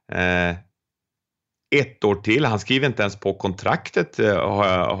 1 år till. Han skriver inte ens på kontraktet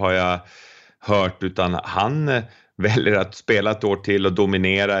har jag hört, utan han väljer att spela ett år till och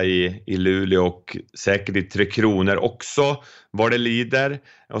dominera i Luleå och säkert i Tre Kronor också vad det lider.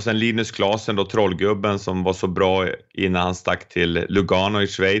 Och sen Linus Klasen då, trollgubben som var så bra innan han stack till Lugano i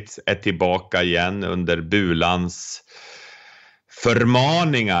Schweiz, är tillbaka igen under Bulans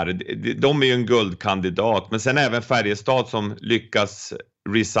förmaningar. De är ju en guldkandidat, men sen även Färjestad som lyckas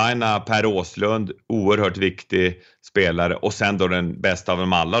resigna Per Åslund, oerhört viktig spelare, och sen då den bästa av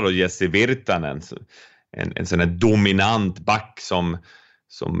dem alla då, Jesse Virtanen, en sån här dominant back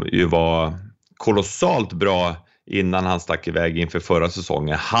som ju var kolossalt bra innan han stack iväg inför förra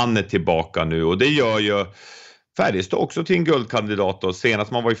säsongen. Han är tillbaka nu och det gör ju Färjestad också till en guldkandidat. Och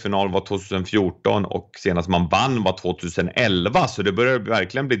senast man var i final var 2014 och senast man vann var 2011, så det börjar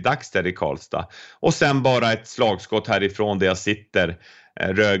verkligen bli dags där i Karlstad. Och sen bara ett slagskott härifrån där jag sitter,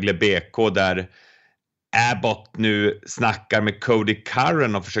 Rögle BK, där Abbott nu snackar med Cody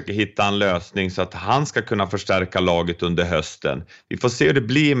Curran och försöker hitta en lösning så att han ska kunna förstärka laget under hösten. Vi får se hur det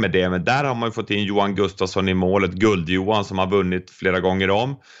blir med det, men där har man ju fått in Johan Gustafsson i målet, Guld-Johan som har vunnit flera gånger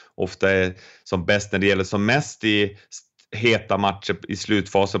om. Ofta är som bäst när det gäller som mest i heta matcher i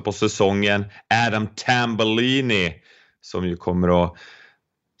slutfasen på säsongen. Adam Tambellini som ju kommer att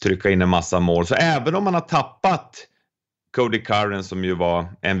trycka in en massa mål. Så även om man har tappat Cody Curran som ju var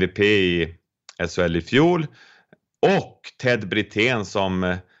MVP i SHL i fjol, och Ted Brithén som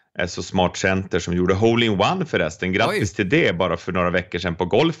är så smart center som gjorde hole-in-one förresten. Grattis till det bara för några veckor sedan på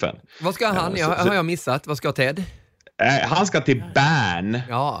golfen. Vad ska han? Har jag missat? Vad ska Ted? Han ska till Bern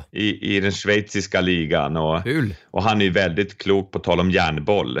i den schweiziska ligan och han är ju väldigt klok på tal om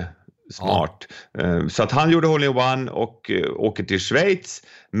järnboll. Smart. Så att han gjorde hole-in-one och åker till Schweiz,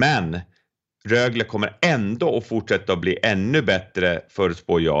 men Rögle kommer ändå att fortsätta att bli ännu bättre,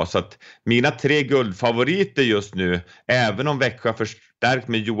 förutspår jag. Så att mina 3 guldfavoriter just nu, även om Växjö förstärkt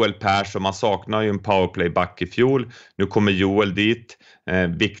med Joel Persson, man saknar ju en powerplayback i fjol. Nu kommer Joel dit,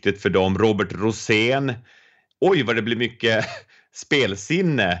 viktigt för dem. Robert Rosén, oj vad det blir mycket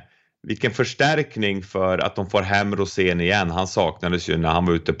spelsinne. Vilken förstärkning för att de får hem Rosén igen. Han saknades ju när han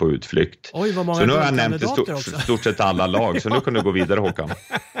var ute på utflykt. Oj, vad många så nu har jag nämnt i stort sett alla lag. Så nu kan du gå vidare, Håkan.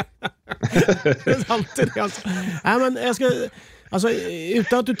 Nej, men jag ska, alltså,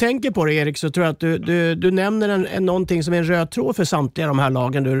 utan att du tänker på det, Erik, så tror jag att du nämner någonting som är en röd tråd för samtliga de här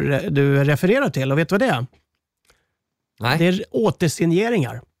lagen du refererar till. Och vet du vad det är? Nej. Det är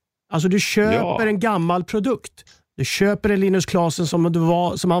återsigneringar. Alltså du köper en gammal produkt. Du köper en Linus Klasen som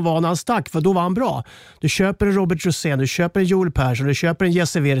han var när han stack, för då var han bra. Du köper en Robert Rosén, du köper en Joel Persson, du köper en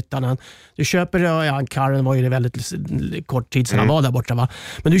Jesse Virtanen, du köper, Karen var ju det väldigt kort tid sedan han var där borta, va?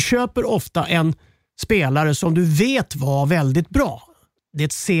 Men du köper ofta en spelare som du vet var väldigt bra. Det är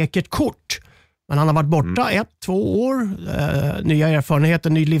ett säkert kort. Men han har varit borta 1-2 år, nya erfarenheter,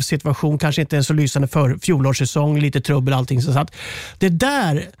 ny livssituation, kanske inte en så lysande för fjolårssäsong, lite trubbel, allting. Så att det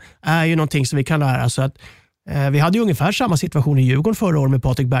där är ju någonting som vi kan lära oss att vi hade ju ungefär samma situation i Djurgården förra året med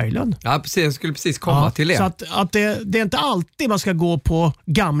Patrik Berglund. Ja, precis. Jag skulle precis komma till det. Så att det är inte alltid man ska gå på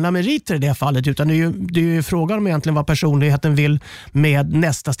gamla meriter i det fallet, utan det är ju frågan om egentligen vad personligheten vill med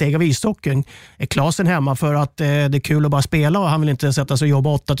nästa steg av ishockeyn. Är Klasen hemma för att det är kul att bara spela och han vill inte sätta sig och jobba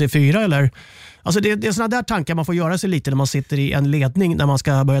 8-4 eller? Alltså det är sådana där tankar man får göra sig lite när man sitter i en ledning när man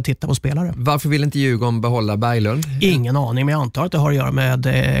ska börja titta på spelare. Varför vill inte Djurgården behålla Berglund? Ingen aning, men jag antar att det har att göra med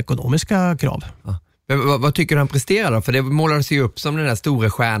ekonomiska krav. Ja. Men vad tycker du han presterar då? För det målades ju upp som den där stora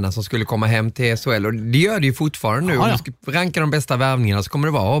stjärnan som skulle komma hem till SHL, och det gör det ju fortfarande nu. Om du ska ranka de bästa värvningarna så kommer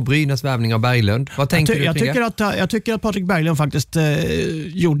det vara Brynäs värvning av Berglund. Vad tänker du? Jag tycker att Patrik Berglund faktiskt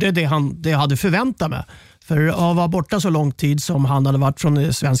gjorde det han hade förväntat mig. För att vara borta så lång tid som han hade varit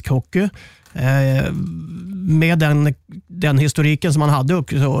från svensk hockey, med den historiken som han hade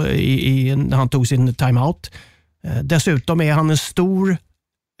också när han tog sin timeout. Dessutom är han en stor,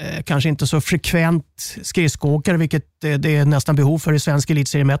 kanske inte så frekvent skridskoåkare, vilket det är nästan behov för i svensk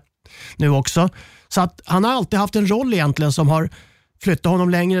elitserie nu också. Så att han har alltid haft en roll egentligen som har flyttat honom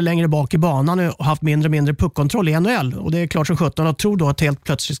längre bak i banan och haft mindre puckkontroll i NHL. Och det är klart som 17 att tro då att helt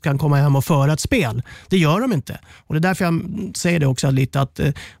plötsligt kan komma hem och föra ett spel. Det gör de inte. Och det är därför jag säger det också lite, att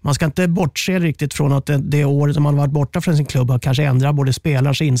man ska inte bortse riktigt från att det året som han varit borta från sin klubb har kanske ändrat både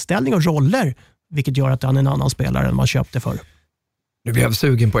spelarens inställning och roller, vilket gör att han är en annan spelare än man köpte för. Du blev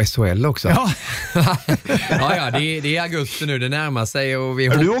sugen på SHL också. Ja, det är augusti nu, det närmar sig. Och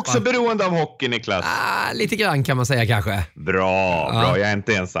är du också beroende av hockey, Niklas? Lite grann kan man säga kanske. Bra, jag är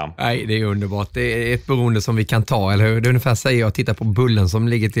inte ensam. Nej, det är underbart. Det är ett beroende som vi kan ta, eller hur? Det är ungefär säger jag och tittar på bullen som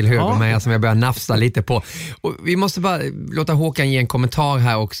ligger till höger med, som jag börjar nafsa lite på. Och vi måste bara låta Håkan ge en kommentar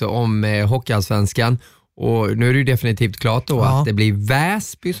här också om Hockeyallsvenskan. Och nu är det ju definitivt klart då att det blir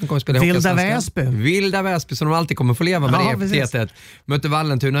Väsby som kommer att spela Vilda Väsby som de alltid kommer få leva med det epitetet. Mötte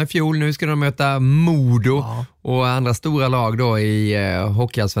Vallentuna i fjol, nu ska de möta Modo och andra stora lag då i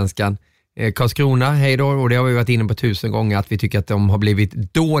Hockeyallsvenskan. Karlskrona, hej då, och det har vi varit inne på 1000 gånger att vi tycker att de har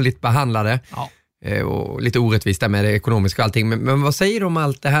blivit dåligt behandlade och lite orättvist där med det ekonomiska och allting. Men vad säger du om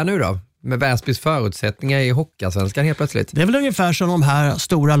allt det här nu då? Med Väsbys förutsättningar i Hockeyallsvenskan helt plötsligt. Det är väl ungefär som de här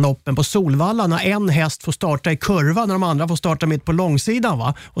stora loppen på Solvalla när en häst får starta i kurva när de andra får starta mitt på långsidan,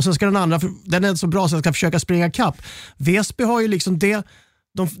 va? Och sen ska den är så bra så den ska försöka springa kapp. Väsby har ju liksom det.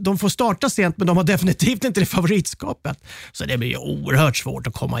 De får starta sent, men de har definitivt inte det favoritskapet. Så det blir ju oerhört svårt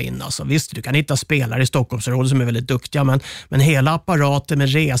att komma in. Alltså, visst, du kan hitta spelare i Stockholmsområdet som är väldigt duktiga, men hela apparaten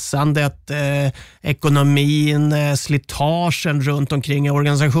med resandet, ekonomin, slitagen runt omkring i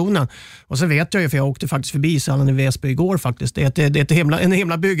organisationen. Och så vet jag ju, för jag åkte faktiskt förbi ishallen i Väsby igår faktiskt. Det är en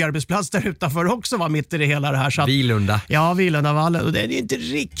himla byggarbetsplats där utanför också, var mitt i det hela det här. Så att, Vilunda. Ja, Vilundavallen. Och det är inte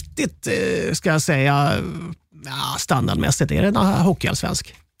riktigt, ska jag säga... Ja, standardmässigt är det en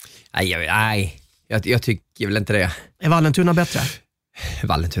hockeyallsvensk. Nej, jag tycker väl inte det. Är Vallentuna bättre?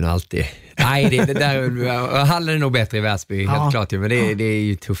 Vallentuna alltid. Nej, det där, Hallen är nog bättre i Väsby, helt klart. Men det är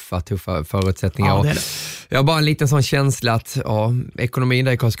ju tuffa förutsättningar. Ja, det är det. Jag har bara en liten sån känsla att ekonomin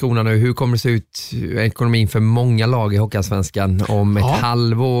där i Karlskrona nu, hur kommer det se ut ekonomin för många lag i Hockeyallsvenskan om ett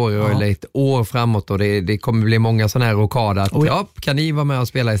halvår eller ett år framåt, och det kommer bli många sådana här rokader att kan ni vara med och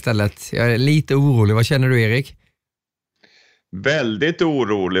spela istället? Jag är lite orolig. Vad känner du, Erik? Väldigt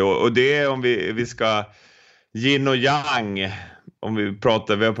orolig, och det är om vi ska yin och yang. Vi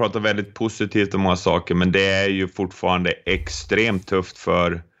har pratat väldigt positivt om många saker, men det är ju fortfarande extremt tufft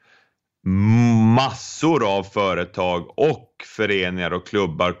för massor av företag och föreningar och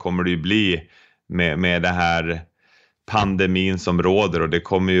klubbar kommer det ju bli med det här pandemin som råder, och det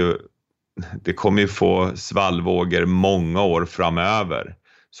kommer ju få svallvågor många år framöver.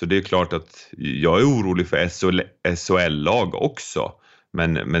 Så det är klart att jag är orolig för SHL-lag också,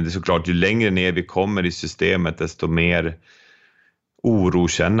 men det är såklart, ju längre ner vi kommer i systemet desto mer oro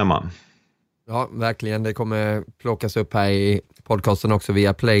känner man. Ja, verkligen. Det kommer plockas upp här i podcasten också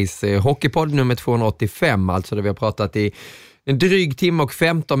via Plays Hockeypodd nummer 285, alltså där vi har pratat i en dryg timme och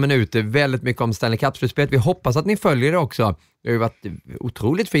 15 minuter väldigt mycket om Stanley Cup-slutspelet. Vi hoppas att ni följer det också. Det har ju varit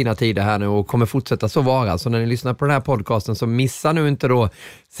otroligt fina tider här nu och kommer fortsätta så vara. Så när ni lyssnar på den här podcasten så missa nu inte då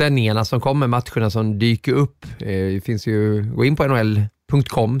sändningarna som kommer, matcherna som dyker upp. Det finns ju, gå in på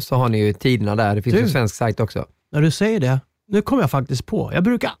nhl.com så har ni ju tiderna där. Det finns ju en svensk sajt också. När du säger det, nu kommer jag faktiskt på. Jag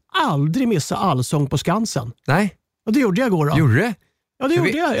brukar aldrig missa Allsång på Skansen. Nej. Och det gjorde jag igår då. Gjorde det? Ja, det gjorde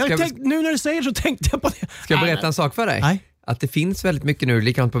jag. Nu när du säger så tänkte jag på det. Ska jag berätta en sak för dig? Nej. Att det finns väldigt mycket nu,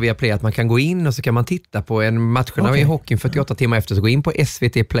 likadant på Viaplay, att man kan gå in och så kan man titta på en matcherna i hockeyn 48 timmar efter, så gå in på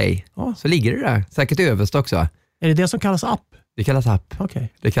SVT Play. Så ligger det där, säkert överst också. Är det som kallas app? Det kallas app. Okay.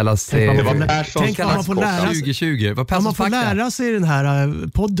 Det kallas... Det var Perssons man får lära 2020. Man får lära sig i den här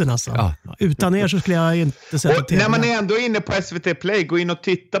podden alltså. Ja. Utan er så skulle jag inte sätta till. När man är ändå inne på SVT Play, gå in och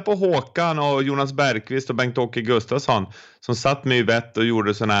titta på Håkan och Jonas Bergqvist och Bengt-Åke Gustafsson som satt med i vett och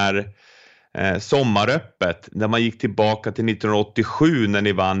gjorde sån här sommaröppet där man gick tillbaka till 1987 när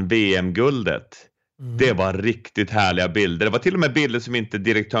ni vann VM-guldet. Det var riktigt härliga bilder. Det var till och med bilder som inte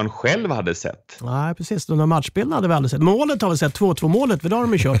direktören själv hade sett. Nej, precis. De matchbilderna hade vi aldrig sett. Målet har vi sett, 2-2-målet, för då har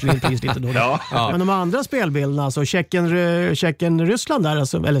de ju kört lite då. Men de andra spelbilderna, alltså Tjeckien-Ryssland där,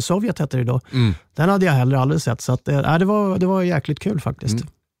 alltså, eller Sovjet hette det då, den hade jag heller aldrig sett. Så att, det var jäkligt kul faktiskt.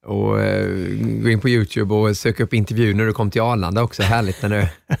 Och gå in på YouTube och söka upp intervju när du kom till Arlanda också. Härligt när du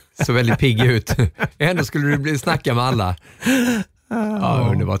så väldigt pigg ut. Ändå skulle du snacka med alla. Ja,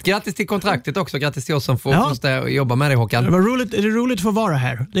 underbart. Grattis till kontraktet också. Grattis till oss som får jobba med dig, Håkan. Det är roligt att få vara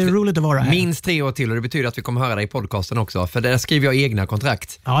här. Det är roligt att vara här. Minst 3 år till, och det betyder att vi kommer höra dig i podcasten också. För där skriver jag egna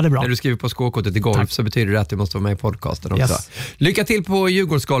kontrakt. Ja, det är bra. När du skriver på skårkortet i golf så betyder det att du måste vara med i podcasten också. Lycka till på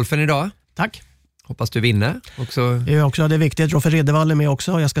Djurgårdsgolfen idag. Tack. Hoppas du vinner. Också. Det är viktigt. Roffe Redevall är med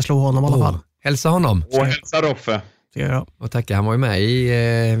också. Jag ska slå honom i alla fall. Hälsa honom. Och hälsa Roffe. Och tacka, han var ju med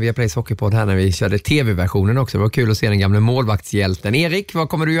i Viaplays Hockeypodd här när vi körde tv-versionen också. Det var kul att se den gamla målvaktshjälten. Erik, vad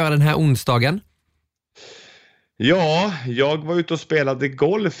kommer du göra den här onsdagen? Ja, jag var ute och spelade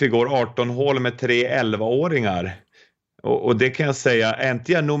golf igår, 18 hål med 3 11-åringar. Och det kan jag säga, är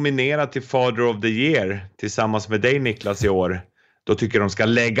inte jag nominerad till Father of the Year tillsammans med dig, Niklas, i år, då tycker de ska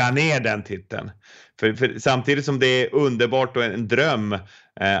lägga ner den titeln. För samtidigt som det är underbart och en dröm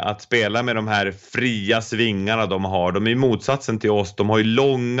att spela med de här fria svingarna de har. De är i motsatsen till oss. De har ju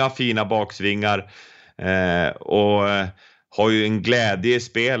långa fina baksvingar och har ju en glädje i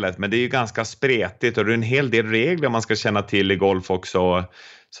spelet. Men det är ju ganska spretigt och det är en hel del regler man ska känna till i golf också.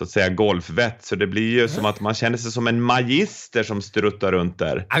 så att säga golfvett, så det blir ju som att man känner sig som en magister som struttar runt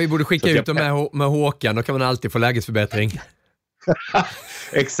där. Ja, vi borde skicka ut dem med Håkan, då kan man alltid få lägesförbättring.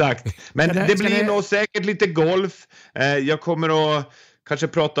 Exakt, men det blir nog säkert lite golf. Jag kommer att kanske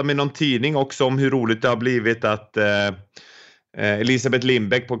prata med någon tidning också om hur roligt det har blivit att Elisabeth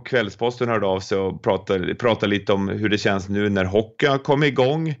Lindbäck på Kvällsposten hörde av sig och pratade lite om hur det känns nu när hockey har kommit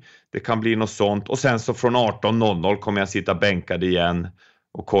igång. Det kan bli något sånt, och sen så från 18.00 kommer jag sitta bänkad igen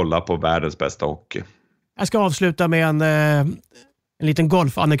och kolla på världens bästa hockey. Jag ska avsluta med en liten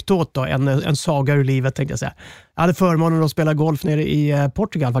golfanekdot då, en saga ur livet tänkte jag säga. Jag hade förmånen att spela golf nere i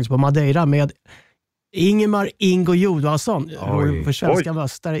Portugal, faktiskt på Madeira, med Ingemar Ingo Johansson, för svenska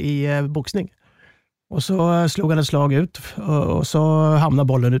mästare i boxning. Och så slog han ett slag ut och så hamnade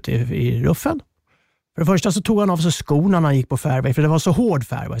bollen ute i ruffen. För det första så tog han av sig skorna när han gick på fairway, för det var så hård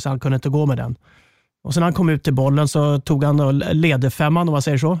fairway så han kunde inte gå med den. Och sen när han kom ut till bollen så tog han lederfemman, om man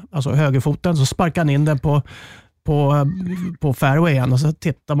säger så, alltså högerfoten, så sparkade han in den på fairway igen, och så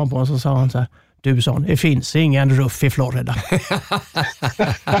tittar man på honom och så sa han så här: du, sa han, det finns ingen ruff i Florida.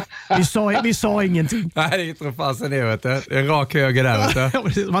 vi sa ingenting. Nej, det är inte fasen det, vet du. En rak höger där,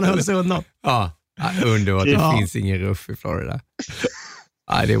 vet du. Man höll sig undan. Ja, underbart. Det finns ingen ruff i Florida.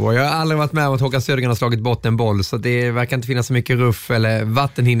 Nej, jag har aldrig varit med om att Håkan Södergren har slagit bort en boll, så det verkar inte finnas så mycket ruff eller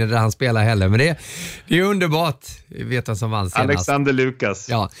vattenhinder där han spelar heller. Men det är underbart. Vi vet vem som vann senast. Alexander Lukas.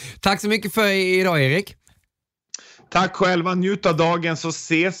 Ja. Tack så mycket för idag, Erik. Tack själva, njut av dagen, så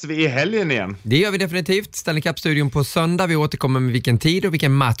ses vi i helgen igen. Det gör vi definitivt. Stanley Cup-studion på söndag. Vi återkommer med vilken tid och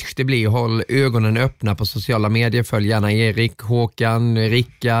vilken match det blir. Håll ögonen öppna på sociala medier. Följ gärna Erik, Håkan,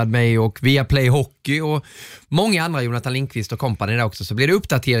 Rickard, mig och Viaplay Hockey och många andra, Jonathan Lindqvist och kompani där också. Så blir det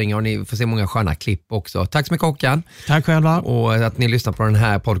uppdateringar och ni får se många sköna klipp också. Tack så mycket, Håkan. Tack själva. Och att ni lyssnar på den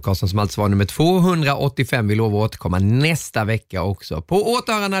här podcasten som alltså var nummer 285. Vi lovar att återkomma nästa vecka också. På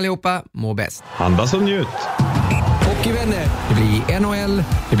återhörande allihopa, må bäst. Andas och njut. Hockeyvänner, det blir NHL,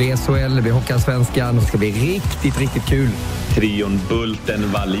 det blir SHL, det blir Hockeyallsvenskan. Det ska bli riktigt, riktigt kul. Trion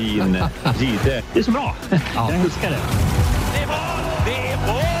Bulten, Wallin, Gide. Det är så bra. Jag älskar det. Det är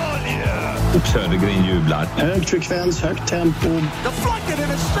mål ju! Och Södergren jublar. Hög frekvens, högt tempo. Deflected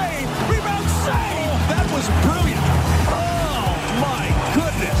and a save! Rebound save! That was brilliant! Oh my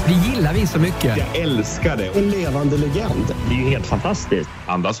goodness! Det gillar vi så mycket. Jag älskar det. En levande legend. Det är ju helt fantastiskt.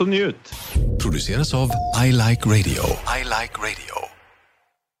 Andas och njut. Produceras av I Like Radio. I Like Radio.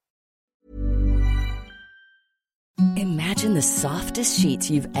 Imagine the softest sheets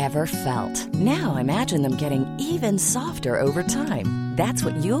you've ever felt. Now imagine them getting even softer over time. That's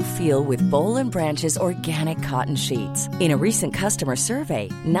what you'll feel with Boll & Branch's organic cotton sheets. In a recent customer survey,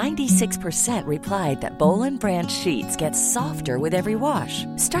 96% replied that Boll & Branch sheets get softer with every wash.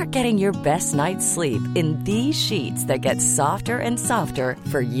 Start getting your best night's sleep in these sheets that get softer and softer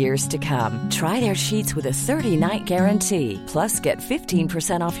for years to come. Try their sheets with a 30-night guarantee. Plus, get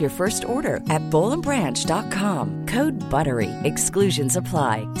 15% off your first order at bollandbranch.com. Code BUTTERY. Exclusions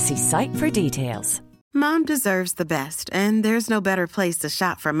apply. See site for details. Mom deserves the best, and there's no better place to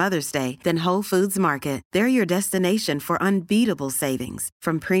shop for Mother's Day than Whole Foods Market. They're your destination for unbeatable savings,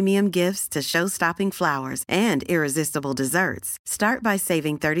 from premium gifts to show-stopping flowers and irresistible desserts. Start by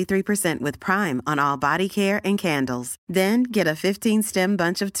saving 33% with Prime on all body care and candles. Then get a 15-stem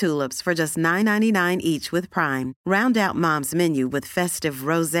bunch of tulips for just $9.99 each with Prime. Round out Mom's menu with festive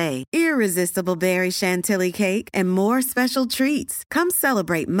rosé, irresistible berry chantilly cake, and more special treats. Come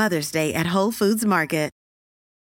celebrate Mother's Day at Whole Foods Market.